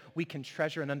relationship, we can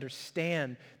treasure and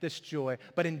understand this joy.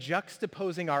 But in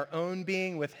juxtaposing our own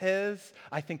being with his,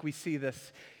 I think we see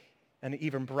this in an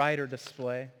even brighter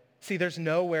display. See, there's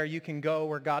nowhere you can go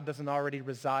where God doesn't already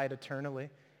reside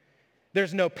eternally.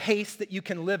 There's no pace that you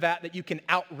can live at that you can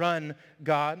outrun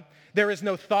God. There is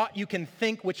no thought you can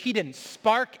think which he didn't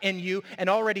spark in you and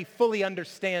already fully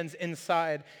understands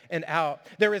inside and out.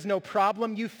 There is no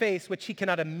problem you face which he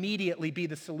cannot immediately be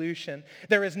the solution.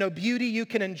 There is no beauty you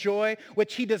can enjoy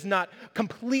which he does not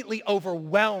completely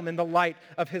overwhelm in the light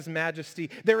of his majesty.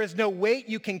 There is no weight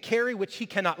you can carry which he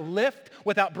cannot lift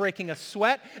without breaking a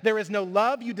sweat. There is no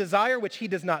love you desire which he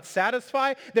does not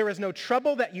satisfy. There is no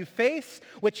trouble that you face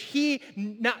which he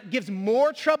gives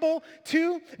more trouble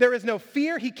to. There is no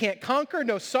fear he can't conquer,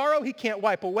 no sorrow he can't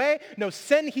wipe away, no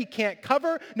sin he can't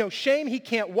cover, no shame he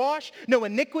can't wash, no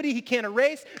iniquity he can't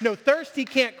erase, no thirst he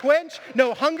can't quench,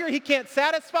 no hunger he can't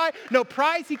satisfy, no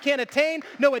prize he can't attain,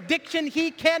 no addiction he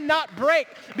cannot break,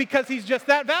 because he's just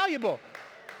that valuable.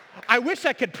 I wish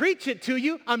I could preach it to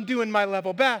you. I'm doing my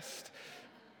level best.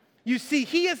 You see,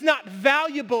 he is not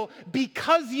valuable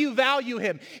because you value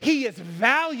him. He is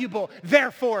valuable,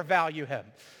 therefore value him.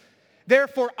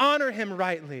 Therefore honor him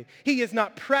rightly. He is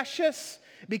not precious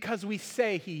because we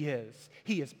say he is.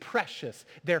 He is precious,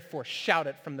 therefore shout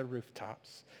it from the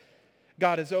rooftops.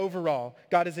 God is over all.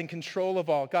 God is in control of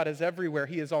all. God is everywhere.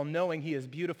 He is all-knowing. He is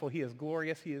beautiful. He is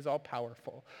glorious. He is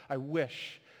all-powerful. I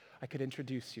wish I could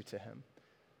introduce you to him.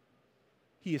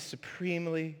 He is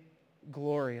supremely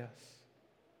glorious.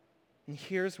 And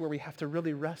here's where we have to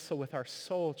really wrestle with our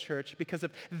soul, church, because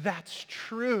if that's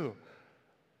true,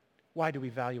 why do we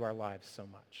value our lives so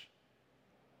much?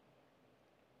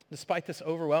 Despite this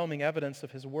overwhelming evidence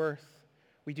of his worth,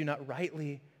 we do not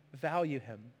rightly value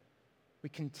him. We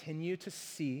continue to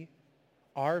see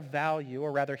our value,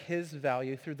 or rather his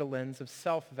value, through the lens of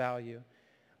self-value.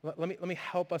 Let me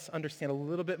help us understand a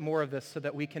little bit more of this so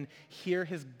that we can hear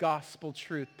his gospel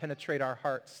truth penetrate our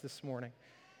hearts this morning.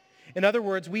 In other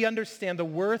words, we understand the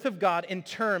worth of God in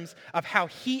terms of how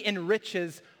he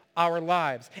enriches our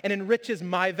lives and enriches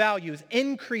my values,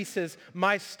 increases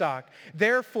my stock.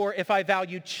 Therefore, if I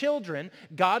value children,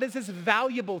 God is as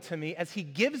valuable to me as he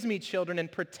gives me children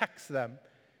and protects them.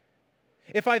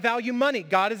 If I value money,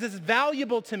 God is as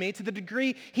valuable to me to the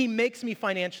degree he makes me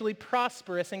financially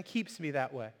prosperous and keeps me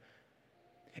that way.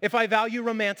 If I value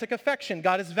romantic affection,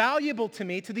 God is valuable to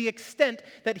me to the extent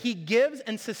that he gives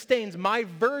and sustains my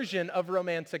version of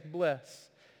romantic bliss.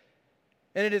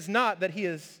 And it is not that he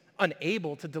is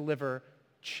unable to deliver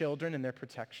children and their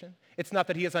protection. It's not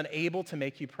that he is unable to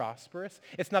make you prosperous.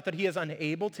 It's not that he is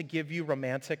unable to give you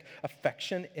romantic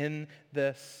affection in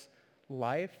this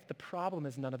life. The problem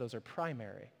is none of those are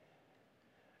primary.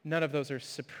 None of those are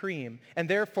supreme. And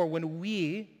therefore, when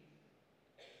we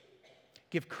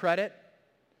give credit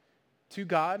to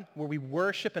God, where we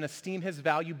worship and esteem his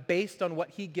value based on what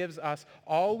he gives us,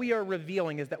 all we are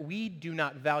revealing is that we do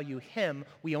not value him.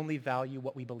 We only value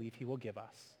what we believe he will give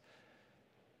us.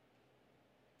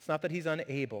 It's not that he's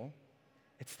unable.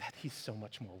 It's that he's so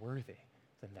much more worthy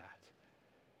than that.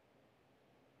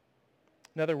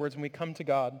 In other words, when we come to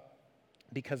God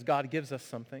because God gives us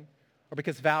something, or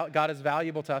because God is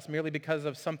valuable to us merely because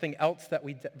of something else that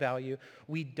we value,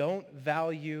 we don't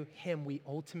value him. We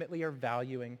ultimately are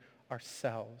valuing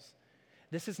ourselves.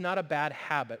 This is not a bad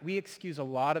habit. We excuse a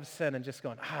lot of sin and just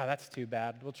going, that's too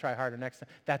bad. We'll try harder next time.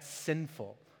 That's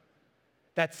sinful.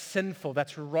 That's sinful.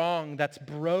 That's wrong. That's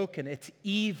broken. It's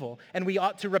evil. And we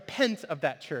ought to repent of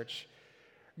that, church.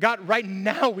 God, right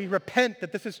now we repent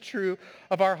that this is true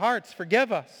of our hearts.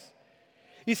 Forgive us.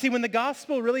 You see, when the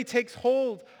gospel really takes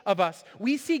hold of us,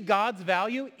 we see God's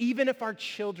value even if our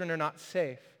children are not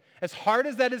safe. As hard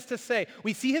as that is to say,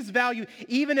 we see his value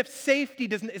even if safety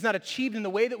is not achieved in the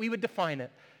way that we would define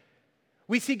it.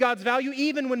 We see God's value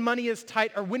even when money is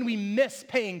tight or when we miss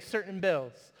paying certain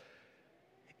bills.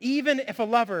 Even if a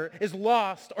lover is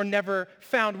lost or never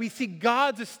found, we see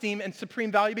God's esteem and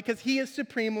supreme value because he is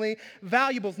supremely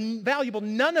valuable.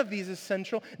 None of these is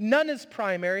central. None is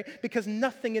primary because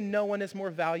nothing and no one is more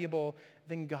valuable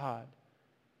than God.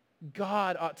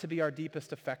 God ought to be our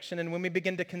deepest affection. And when we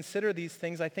begin to consider these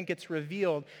things, I think it's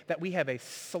revealed that we have a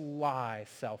sly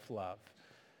self-love.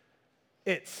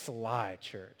 It's sly,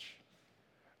 church.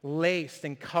 Laced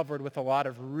and covered with a lot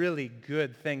of really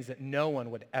good things that no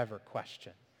one would ever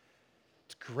question.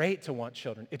 It's great to want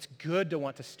children. It's good to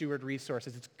want to steward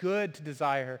resources. It's good to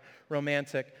desire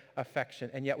romantic affection.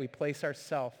 And yet we place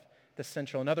ourselves the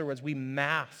central. In other words, we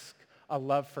mask a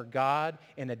love for God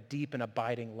in a deep and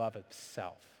abiding love of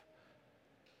self.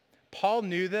 Paul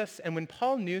knew this, and when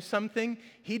Paul knew something,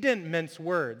 he didn't mince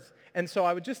words. And so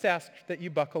I would just ask that you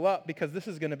buckle up because this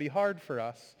is going to be hard for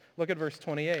us. Look at verse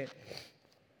 28.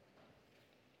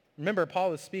 Remember,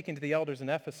 Paul is speaking to the elders in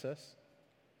Ephesus,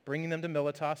 bringing them to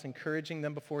Miletus, encouraging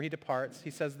them before he departs.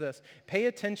 He says this, "Pay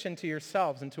attention to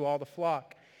yourselves and to all the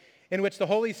flock, in which the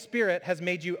Holy Spirit has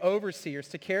made you overseers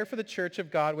to care for the church of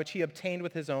God, which he obtained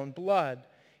with his own blood."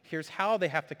 Here's how they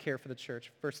have to care for the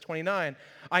church. Verse 29,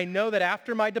 "I know that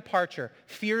after my departure,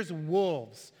 fierce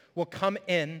wolves will come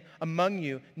in among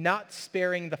you, not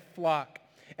sparing the flock.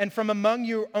 And from among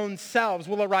your own selves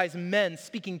will arise men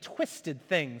speaking twisted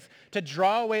things to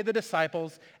draw away the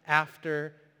disciples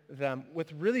after them."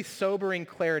 With really sobering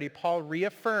clarity, Paul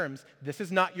reaffirms this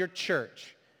is not your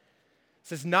church.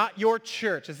 This is not your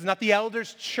church. This is not the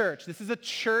elders' church. This is a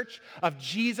church of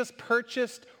Jesus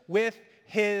purchased with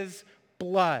his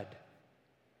blood.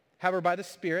 However, by the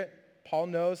Spirit, Paul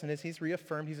knows, and as he's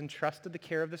reaffirmed, he's entrusted the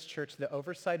care of this church, the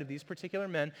oversight of these particular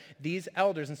men, these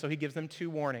elders, and so he gives them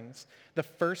two warnings. The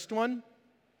first one,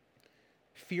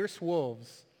 fierce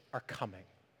wolves are coming.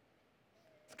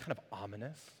 It's kind of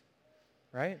ominous,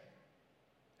 right?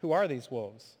 Who are these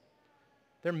wolves?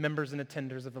 They're members and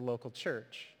attenders of the local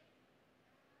church.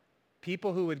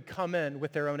 People who would come in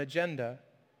with their own agenda.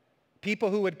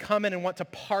 People who would come in and want to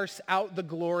parse out the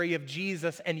glory of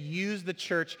Jesus and use the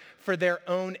church for their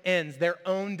own ends, their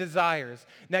own desires.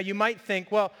 Now you might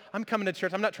think, well, I'm coming to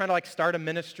church. I'm not trying to start a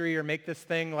ministry or make this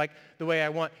thing like the way I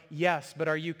want. Yes, but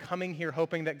are you coming here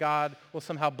hoping that God will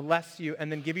somehow bless you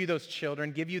and then give you those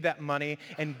children, give you that money,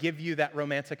 and give you that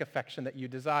romantic affection that you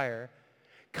desire?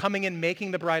 Coming and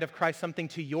making the bride of Christ something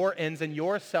to your ends and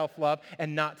your self-love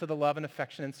and not to the love and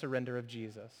affection and surrender of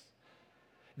Jesus.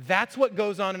 That's what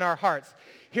goes on in our hearts.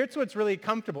 Here's what's really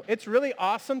comfortable. It's really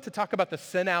awesome to talk about the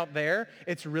sin out there.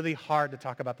 It's really hard to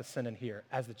talk about the sin in here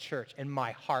as the church, in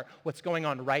my heart, what's going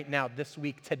on right now, this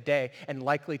week, today, and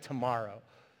likely tomorrow,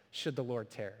 should the Lord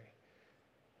tarry.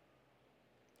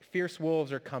 Fierce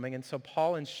wolves are coming, and so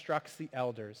Paul instructs the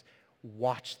elders,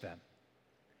 watch them.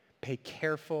 Pay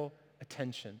careful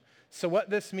attention. So what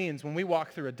this means, when we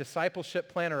walk through a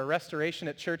discipleship plan or a restoration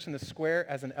at Church in the Square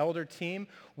as an elder team,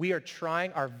 we are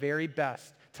trying our very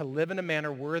best to live in a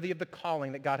manner worthy of the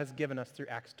calling that God has given us through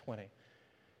Acts 20.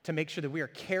 To make sure that we are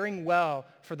caring well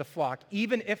for the flock,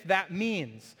 even if that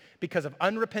means, because of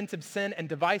unrepentant sin and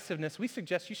divisiveness, we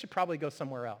suggest you should probably go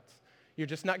somewhere else. You're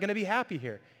just not going to be happy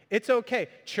here. It's okay.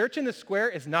 Church in the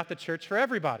Square is not the church for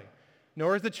everybody.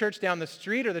 Nor is the church down the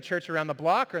street or the church around the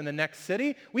block or in the next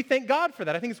city. We thank God for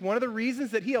that. I think it's one of the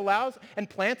reasons that he allows and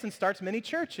plants and starts many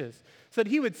churches, so that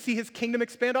he would see his kingdom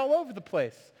expand all over the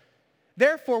place.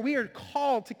 Therefore, we are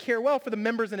called to care well for the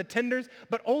members and attenders,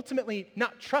 but ultimately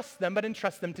not trust them, but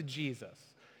entrust them to Jesus.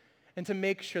 And to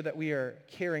make sure that we are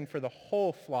caring for the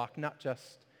whole flock, not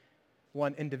just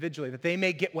one individually, that they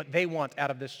may get what they want out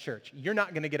of this church. You're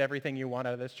not going to get everything you want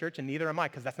out of this church, and neither am I,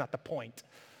 because that's not the point.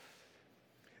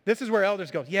 This is where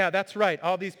elders go, yeah, that's right.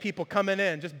 All these people coming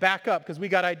in, just back up because we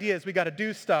got ideas, we got to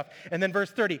do stuff. And then verse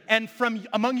 30, and from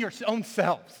among your own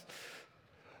selves.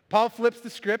 Paul flips the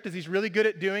script, as he's really good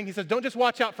at doing. He says, don't just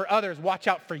watch out for others, watch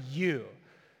out for you.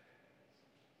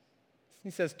 He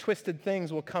says twisted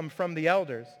things will come from the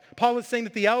elders. Paul is saying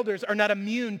that the elders are not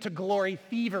immune to glory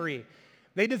thievery.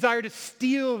 They desire to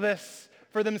steal this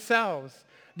for themselves.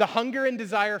 The hunger and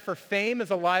desire for fame is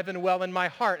alive and well in my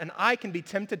heart, and I can be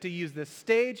tempted to use this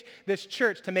stage, this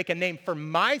church, to make a name for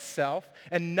myself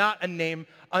and not a name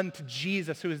unto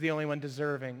Jesus, who is the only one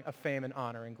deserving of fame and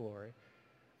honor and glory.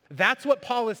 That's what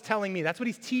Paul is telling me. That's what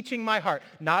he's teaching my heart,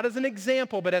 not as an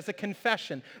example, but as a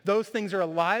confession. Those things are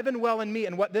alive and well in me,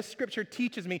 and what this scripture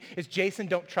teaches me is, Jason,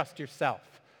 don't trust yourself.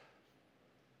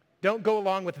 Don't go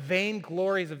along with vain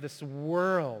glories of this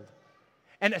world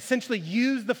and essentially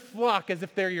use the flock as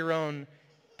if they're your own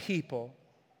people.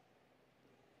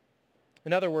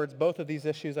 In other words, both of these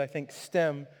issues, I think,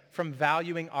 stem from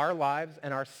valuing our lives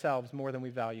and ourselves more than we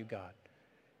value God.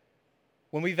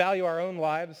 When we value our own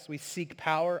lives, we seek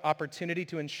power, opportunity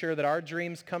to ensure that our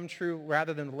dreams come true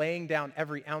rather than laying down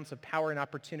every ounce of power and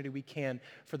opportunity we can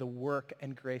for the work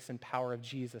and grace and power of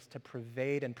Jesus to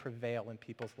pervade and prevail in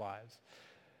people's lives.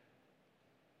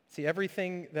 See,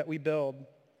 everything that we build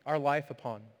our life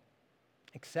upon,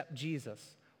 except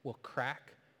Jesus, will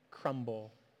crack,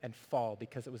 crumble, and fall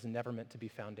because it was never meant to be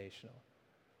foundational.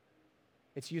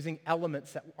 It's using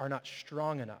elements that are not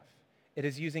strong enough. It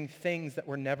is using things that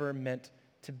were never meant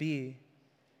to be.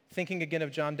 Thinking again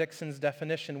of John Dixon's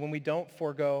definition, when we don't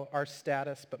forego our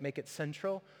status but make it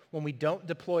central, when we don't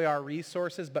deploy our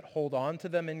resources but hold on to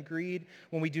them in greed,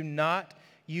 when we do not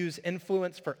use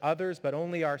influence for others but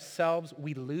only ourselves,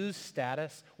 we lose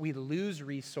status, we lose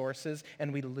resources,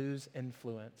 and we lose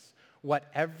influence.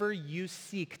 Whatever you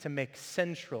seek to make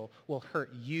central will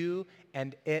hurt you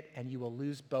and it, and you will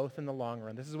lose both in the long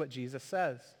run. This is what Jesus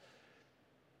says.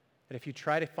 That if you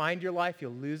try to find your life,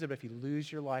 you'll lose it, but if you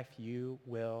lose your life, you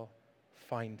will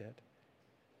find it.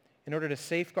 In order to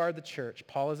safeguard the church,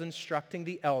 Paul is instructing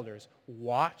the elders,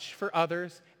 watch for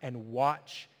others and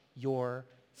watch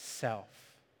yourself.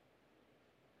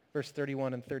 Verse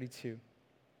 31 and 32.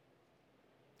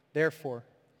 Therefore,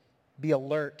 be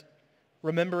alert,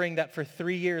 remembering that for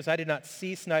 3 years I did not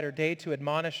cease night or day to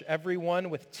admonish everyone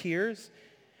with tears.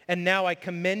 And now I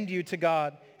commend you to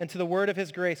God and to the word of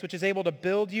his grace, which is able to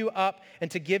build you up and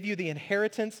to give you the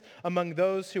inheritance among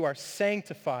those who are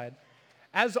sanctified.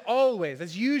 As always,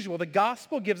 as usual, the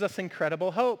gospel gives us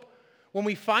incredible hope. When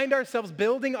we find ourselves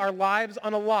building our lives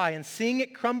on a lie and seeing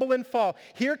it crumble and fall,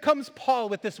 here comes Paul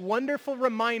with this wonderful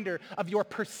reminder of your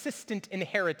persistent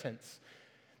inheritance.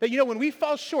 That, when we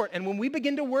fall short and when we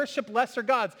begin to worship lesser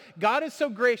gods, God is so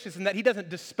gracious in that he doesn't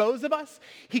dispose of us.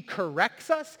 He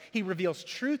corrects us. He reveals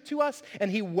truth to us.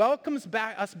 And he welcomes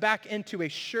us back into a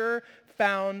sure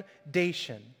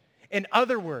foundation. In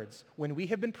other words, when we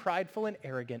have been prideful and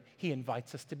arrogant, he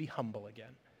invites us to be humble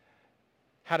again.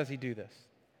 How does he do this?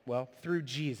 Well, through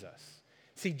Jesus.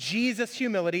 See, Jesus'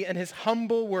 humility and his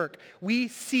humble work. We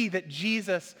see that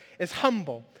Jesus is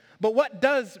humble. But what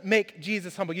does make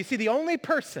Jesus humble? You see, the only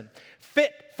person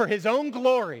fit for his own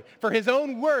glory, for his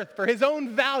own worth, for his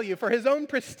own value, for his own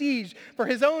prestige, for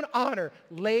his own honor,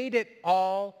 laid it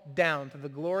all down for the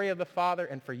glory of the Father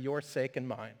and for your sake and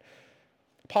mine.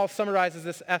 Paul summarizes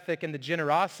this ethic in the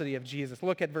generosity of Jesus.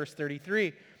 Look at verse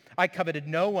 33. I coveted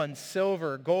no one's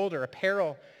silver or gold or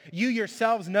apparel. You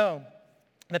yourselves know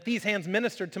that these hands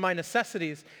ministered to my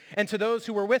necessities and to those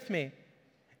who were with me.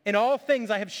 In all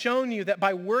things I have shown you that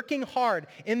by working hard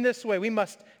in this way, we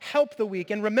must help the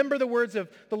weak. And remember the words of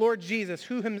the Lord Jesus,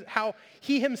 how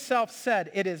he himself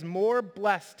said, it is more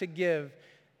blessed to give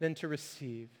than to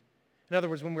receive. In other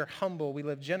words, when we're humble, we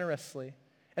live generously.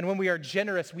 And when we are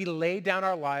generous, we lay down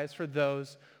our lives for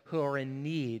those who are in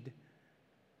need.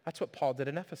 That's what Paul did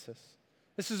in Ephesus.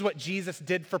 This is what Jesus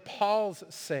did for Paul's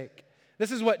sake.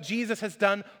 This is what Jesus has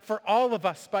done for all of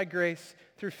us by grace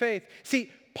through faith.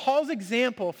 See, Paul's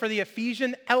example for the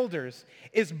Ephesian elders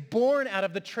is born out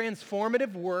of the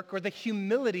transformative work or the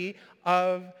humility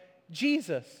of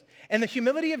Jesus. And the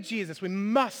humility of Jesus, we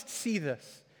must see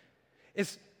this,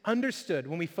 is understood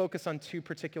when we focus on two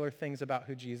particular things about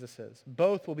who Jesus is.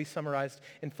 Both will be summarized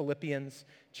in Philippians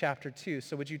chapter 2.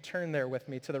 So would you turn there with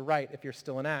me to the right if you're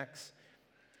still in Acts?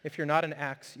 If you're not in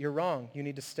Acts, you're wrong. You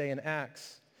need to stay in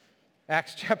Acts.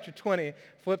 Acts chapter 20,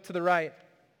 flip to the right.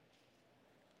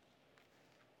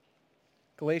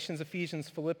 Galatians, Ephesians,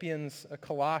 Philippians,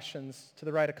 Colossians, to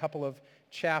the right a couple of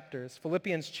chapters.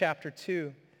 Philippians chapter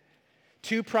 2.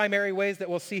 Two primary ways that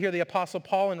we'll see here the Apostle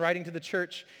Paul in writing to the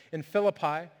church in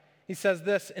Philippi. He says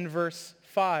this in verse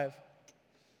 5.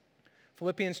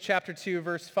 Philippians chapter 2,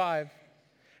 verse 5.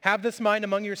 Have this mind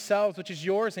among yourselves, which is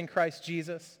yours in Christ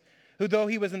Jesus, who though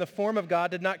he was in the form of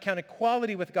God, did not count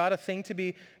equality with God a thing to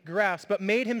be grasped, but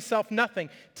made himself nothing,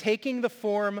 taking the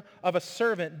form of a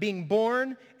servant, being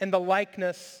born in the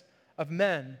likeness of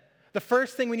men. The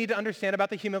first thing we need to understand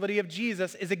about the humility of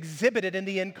Jesus is exhibited in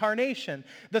the incarnation.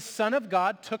 The Son of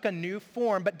God took a new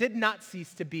form, but did not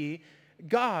cease to be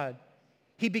God.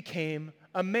 He became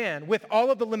a man with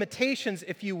all of the limitations,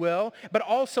 if you will, but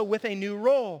also with a new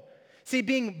role. See,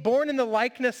 being born in the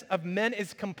likeness of men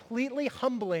is completely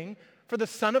humbling for the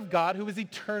Son of God who is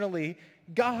eternally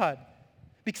God.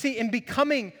 See, in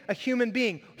becoming a human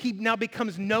being, he now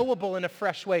becomes knowable in a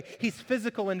fresh way. He's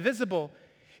physical and visible.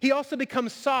 He also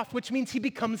becomes soft, which means he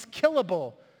becomes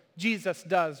killable. Jesus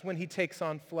does when he takes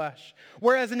on flesh.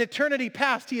 Whereas in eternity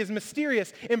past, he is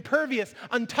mysterious, impervious,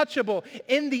 untouchable.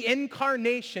 In the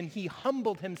incarnation, he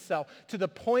humbled himself to the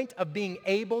point of being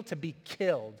able to be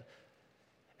killed.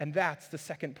 And that's the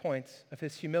second point of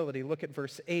his humility. Look at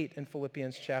verse 8 in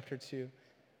Philippians chapter 2.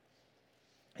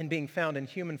 And being found in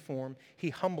human form, he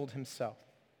humbled himself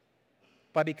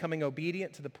by becoming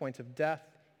obedient to the point of death,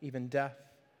 even death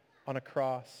on a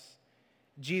cross.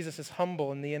 Jesus is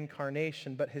humble in the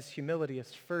incarnation, but his humility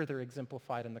is further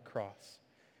exemplified in the cross.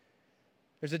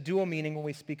 There's a dual meaning when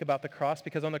we speak about the cross,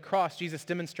 because on the cross, Jesus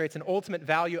demonstrates an ultimate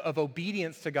value of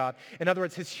obedience to God. In other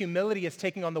words, his humility is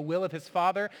taking on the will of his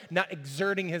Father, not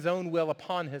exerting his own will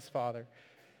upon his Father.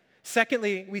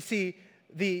 Secondly, we see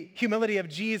the humility of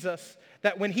Jesus,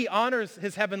 that when he honors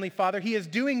his heavenly Father, he is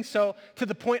doing so to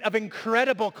the point of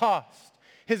incredible cost,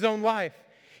 his own life.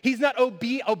 He's not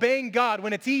obeying God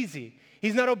when it's easy.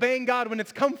 He's not obeying God when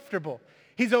it's comfortable.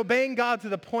 He's obeying God to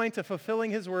the point of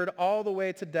fulfilling his word all the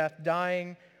way to death,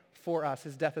 dying for us.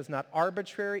 His death is not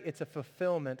arbitrary. It's a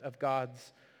fulfillment of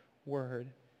God's word.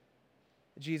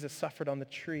 Jesus suffered on the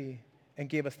tree and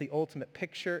gave us the ultimate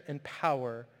picture and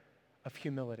power of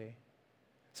humility.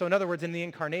 So in other words, in the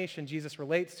incarnation, Jesus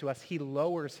relates to us. He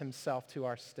lowers himself to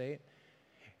our state.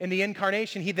 In the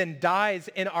incarnation, he then dies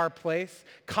in our place,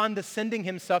 condescending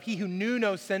himself. He who knew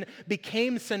no sin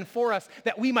became sin for us,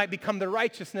 that we might become the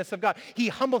righteousness of God. He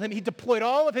humbled him. He deployed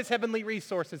all of his heavenly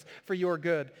resources for your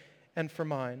good and for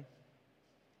mine.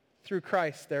 Through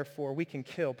Christ, therefore, we can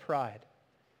kill pride,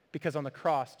 because on the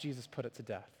cross, Jesus put it to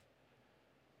death.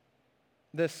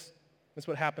 This is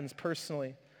what happens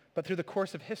personally. But through the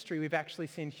course of history, we've actually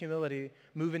seen humility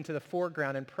move into the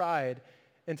foreground and pride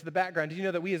into the background. Did you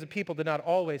know that we as a people did not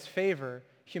always favor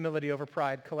humility over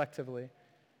pride collectively? In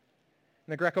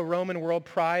the Greco-Roman world,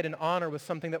 pride and honor was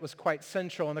something that was quite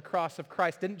central, and the cross of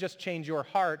Christ didn't just change your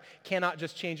heart, cannot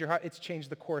just change your heart, it's changed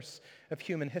the course of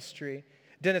human history.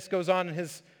 Dennis goes on in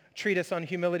his treatise on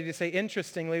humility to say,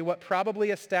 interestingly, what probably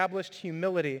established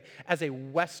humility as a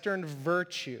Western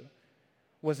virtue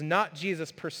was not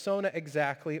Jesus' persona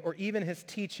exactly, or even his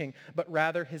teaching, but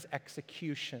rather his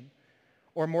execution.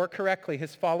 Or more correctly,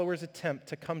 his followers' attempt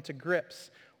to come to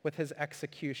grips with his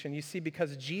execution. You see,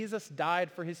 because Jesus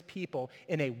died for his people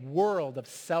in a world of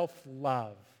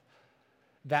self-love,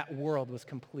 that world was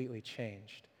completely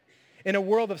changed. In a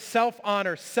world of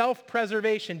self-honor,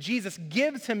 self-preservation, Jesus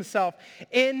gives himself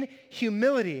in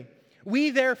humility.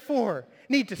 We, therefore,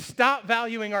 need to stop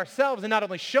valuing ourselves and not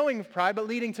only showing pride, but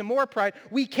leading to more pride.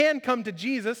 We can come to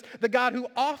Jesus, the God who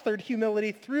authored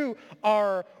humility through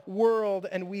our world,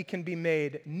 and we can be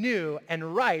made new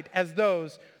and right as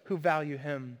those who value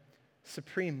him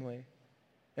supremely.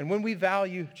 And when we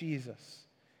value Jesus,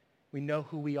 we know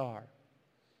who we are.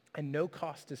 And no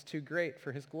cost is too great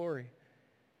for his glory.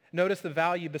 Notice the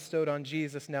value bestowed on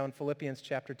Jesus now in Philippians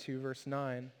chapter 2, verse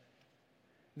 9.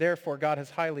 Therefore, God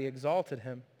has highly exalted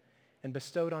him and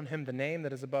bestowed on him the name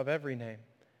that is above every name,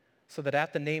 so that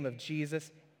at the name of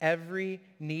Jesus, every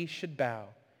knee should bow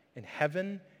in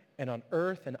heaven and on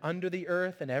earth and under the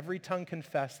earth, and every tongue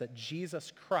confess that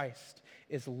Jesus Christ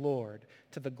is Lord,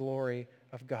 to the glory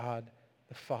of God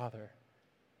the Father.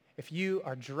 If you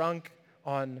are drunk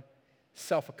on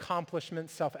self-accomplishment,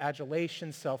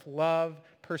 self-adulation, self-love,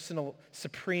 personal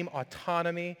supreme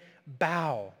autonomy,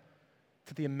 bow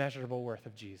to the immeasurable worth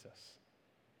of Jesus.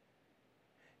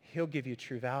 He'll give you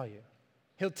true value.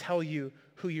 He'll tell you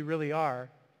who you really are.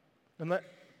 And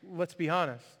let's be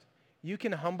honest. You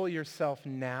can humble yourself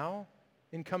now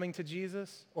in coming to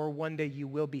Jesus, or one day you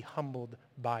will be humbled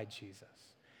by Jesus.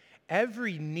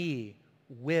 Every knee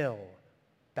will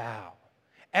bow.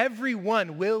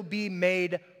 Everyone will be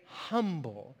made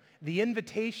humble. The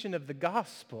invitation of the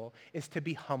gospel is to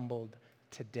be humbled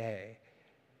today.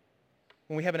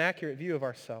 When we have an accurate view of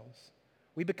ourselves,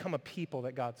 we become a people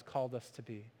that God's called us to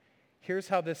be. Here's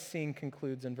how this scene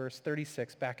concludes in verse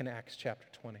 36, back in Acts chapter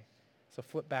 20. So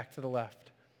flip back to the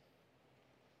left.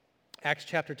 Acts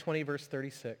chapter 20, verse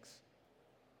 36.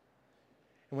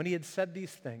 And when he had said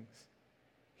these things,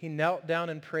 he knelt down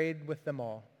and prayed with them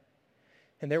all.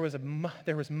 And there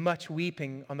was much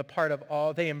weeping on the part of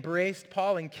all. They embraced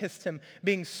Paul and kissed him,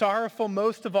 being sorrowful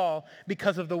most of all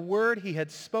because of the word he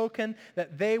had spoken,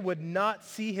 that they would not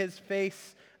see his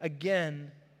face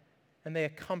again. And they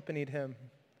accompanied him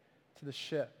to the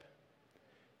ship.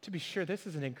 To be sure, this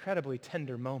is an incredibly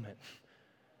tender moment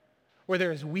where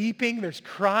there's weeping, there's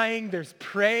crying, there's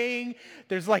praying,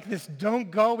 there's like this,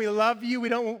 don't go, we love you, we're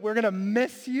going to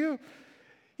miss you.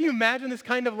 Can you imagine this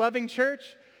kind of loving church?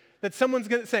 That someone's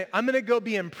going to say, I'm going to go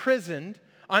be imprisoned.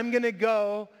 I'm going to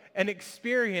go and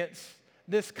experience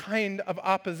this kind of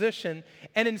opposition.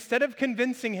 And instead of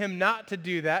convincing him not to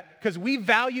do that, because we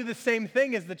value the same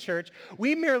thing as the church,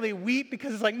 we merely weep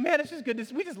because it's like, man, it's just good.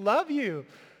 We just love you.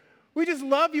 We just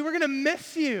love you. We're going to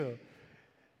miss you.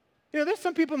 You know, there's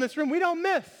some people in this room we don't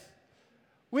miss.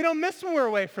 We don't miss when we're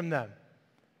away from them.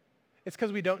 It's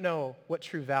because we don't know what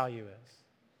true value is.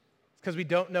 It's because we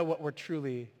don't know what we're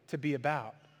truly to be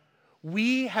about.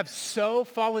 We have so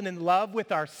fallen in love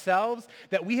with ourselves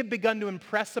that we have begun to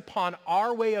impress upon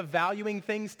our way of valuing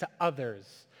things to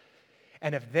others.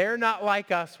 And if they're not like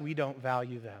us, we don't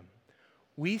value them.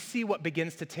 We see what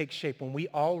begins to take shape when we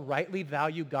all rightly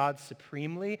value God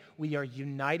supremely. We are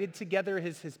united together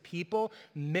as his people,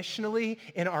 missionally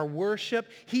in our worship.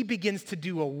 He begins to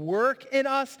do a work in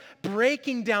us,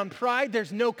 breaking down pride.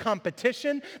 There's no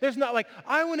competition. There's not like,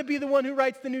 I want to be the one who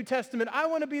writes the New Testament. I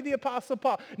want to be the Apostle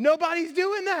Paul. Nobody's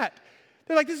doing that.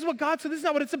 They're like, this is what God said. This is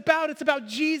not what it's about. It's about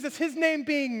Jesus, his name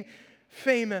being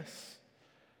famous.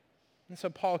 And so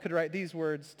Paul could write these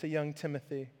words to young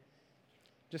Timothy.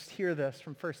 Just hear this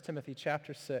from 1 Timothy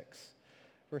chapter 6,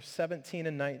 verse 17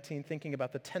 and 19, thinking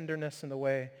about the tenderness and the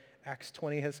way Acts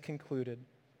 20 has concluded.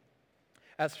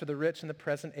 As for the rich in the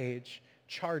present age,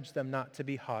 charge them not to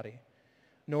be haughty,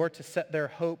 nor to set their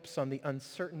hopes on the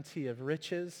uncertainty of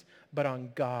riches, but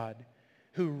on God,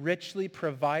 who richly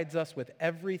provides us with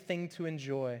everything to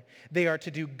enjoy. They are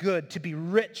to do good, to be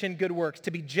rich in good works,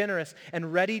 to be generous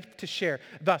and ready to share,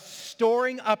 thus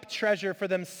storing up treasure for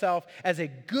themselves as a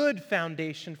good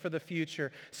foundation for the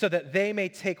future, so that they may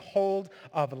take hold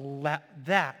of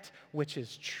that which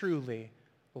is truly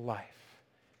life.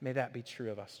 May that be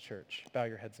true of us, church. Bow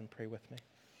your heads and pray with me.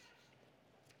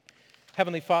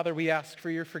 Heavenly Father, we ask for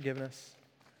your forgiveness.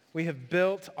 We have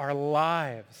built our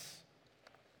lives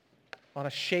on a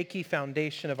shaky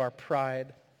foundation of our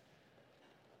pride,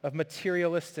 of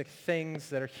materialistic things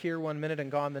that are here one minute and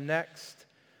gone the next,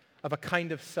 of a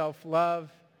kind of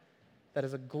self-love that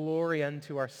is a glory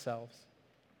unto ourselves.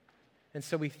 And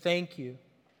so we thank you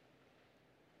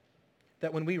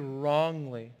that when we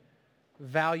wrongly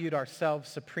valued ourselves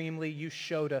supremely, you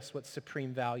showed us what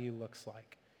supreme value looks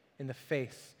like in the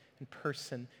face and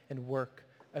person and work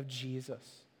of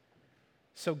Jesus.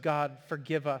 So God,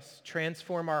 forgive us.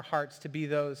 Transform our hearts to be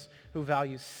those who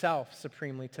value self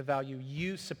supremely, to value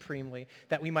you supremely,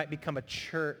 that we might become a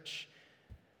church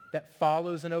that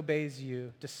follows and obeys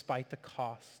you despite the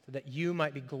cost, that you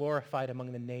might be glorified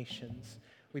among the nations.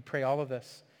 We pray all of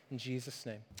this in Jesus'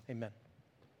 name. Amen.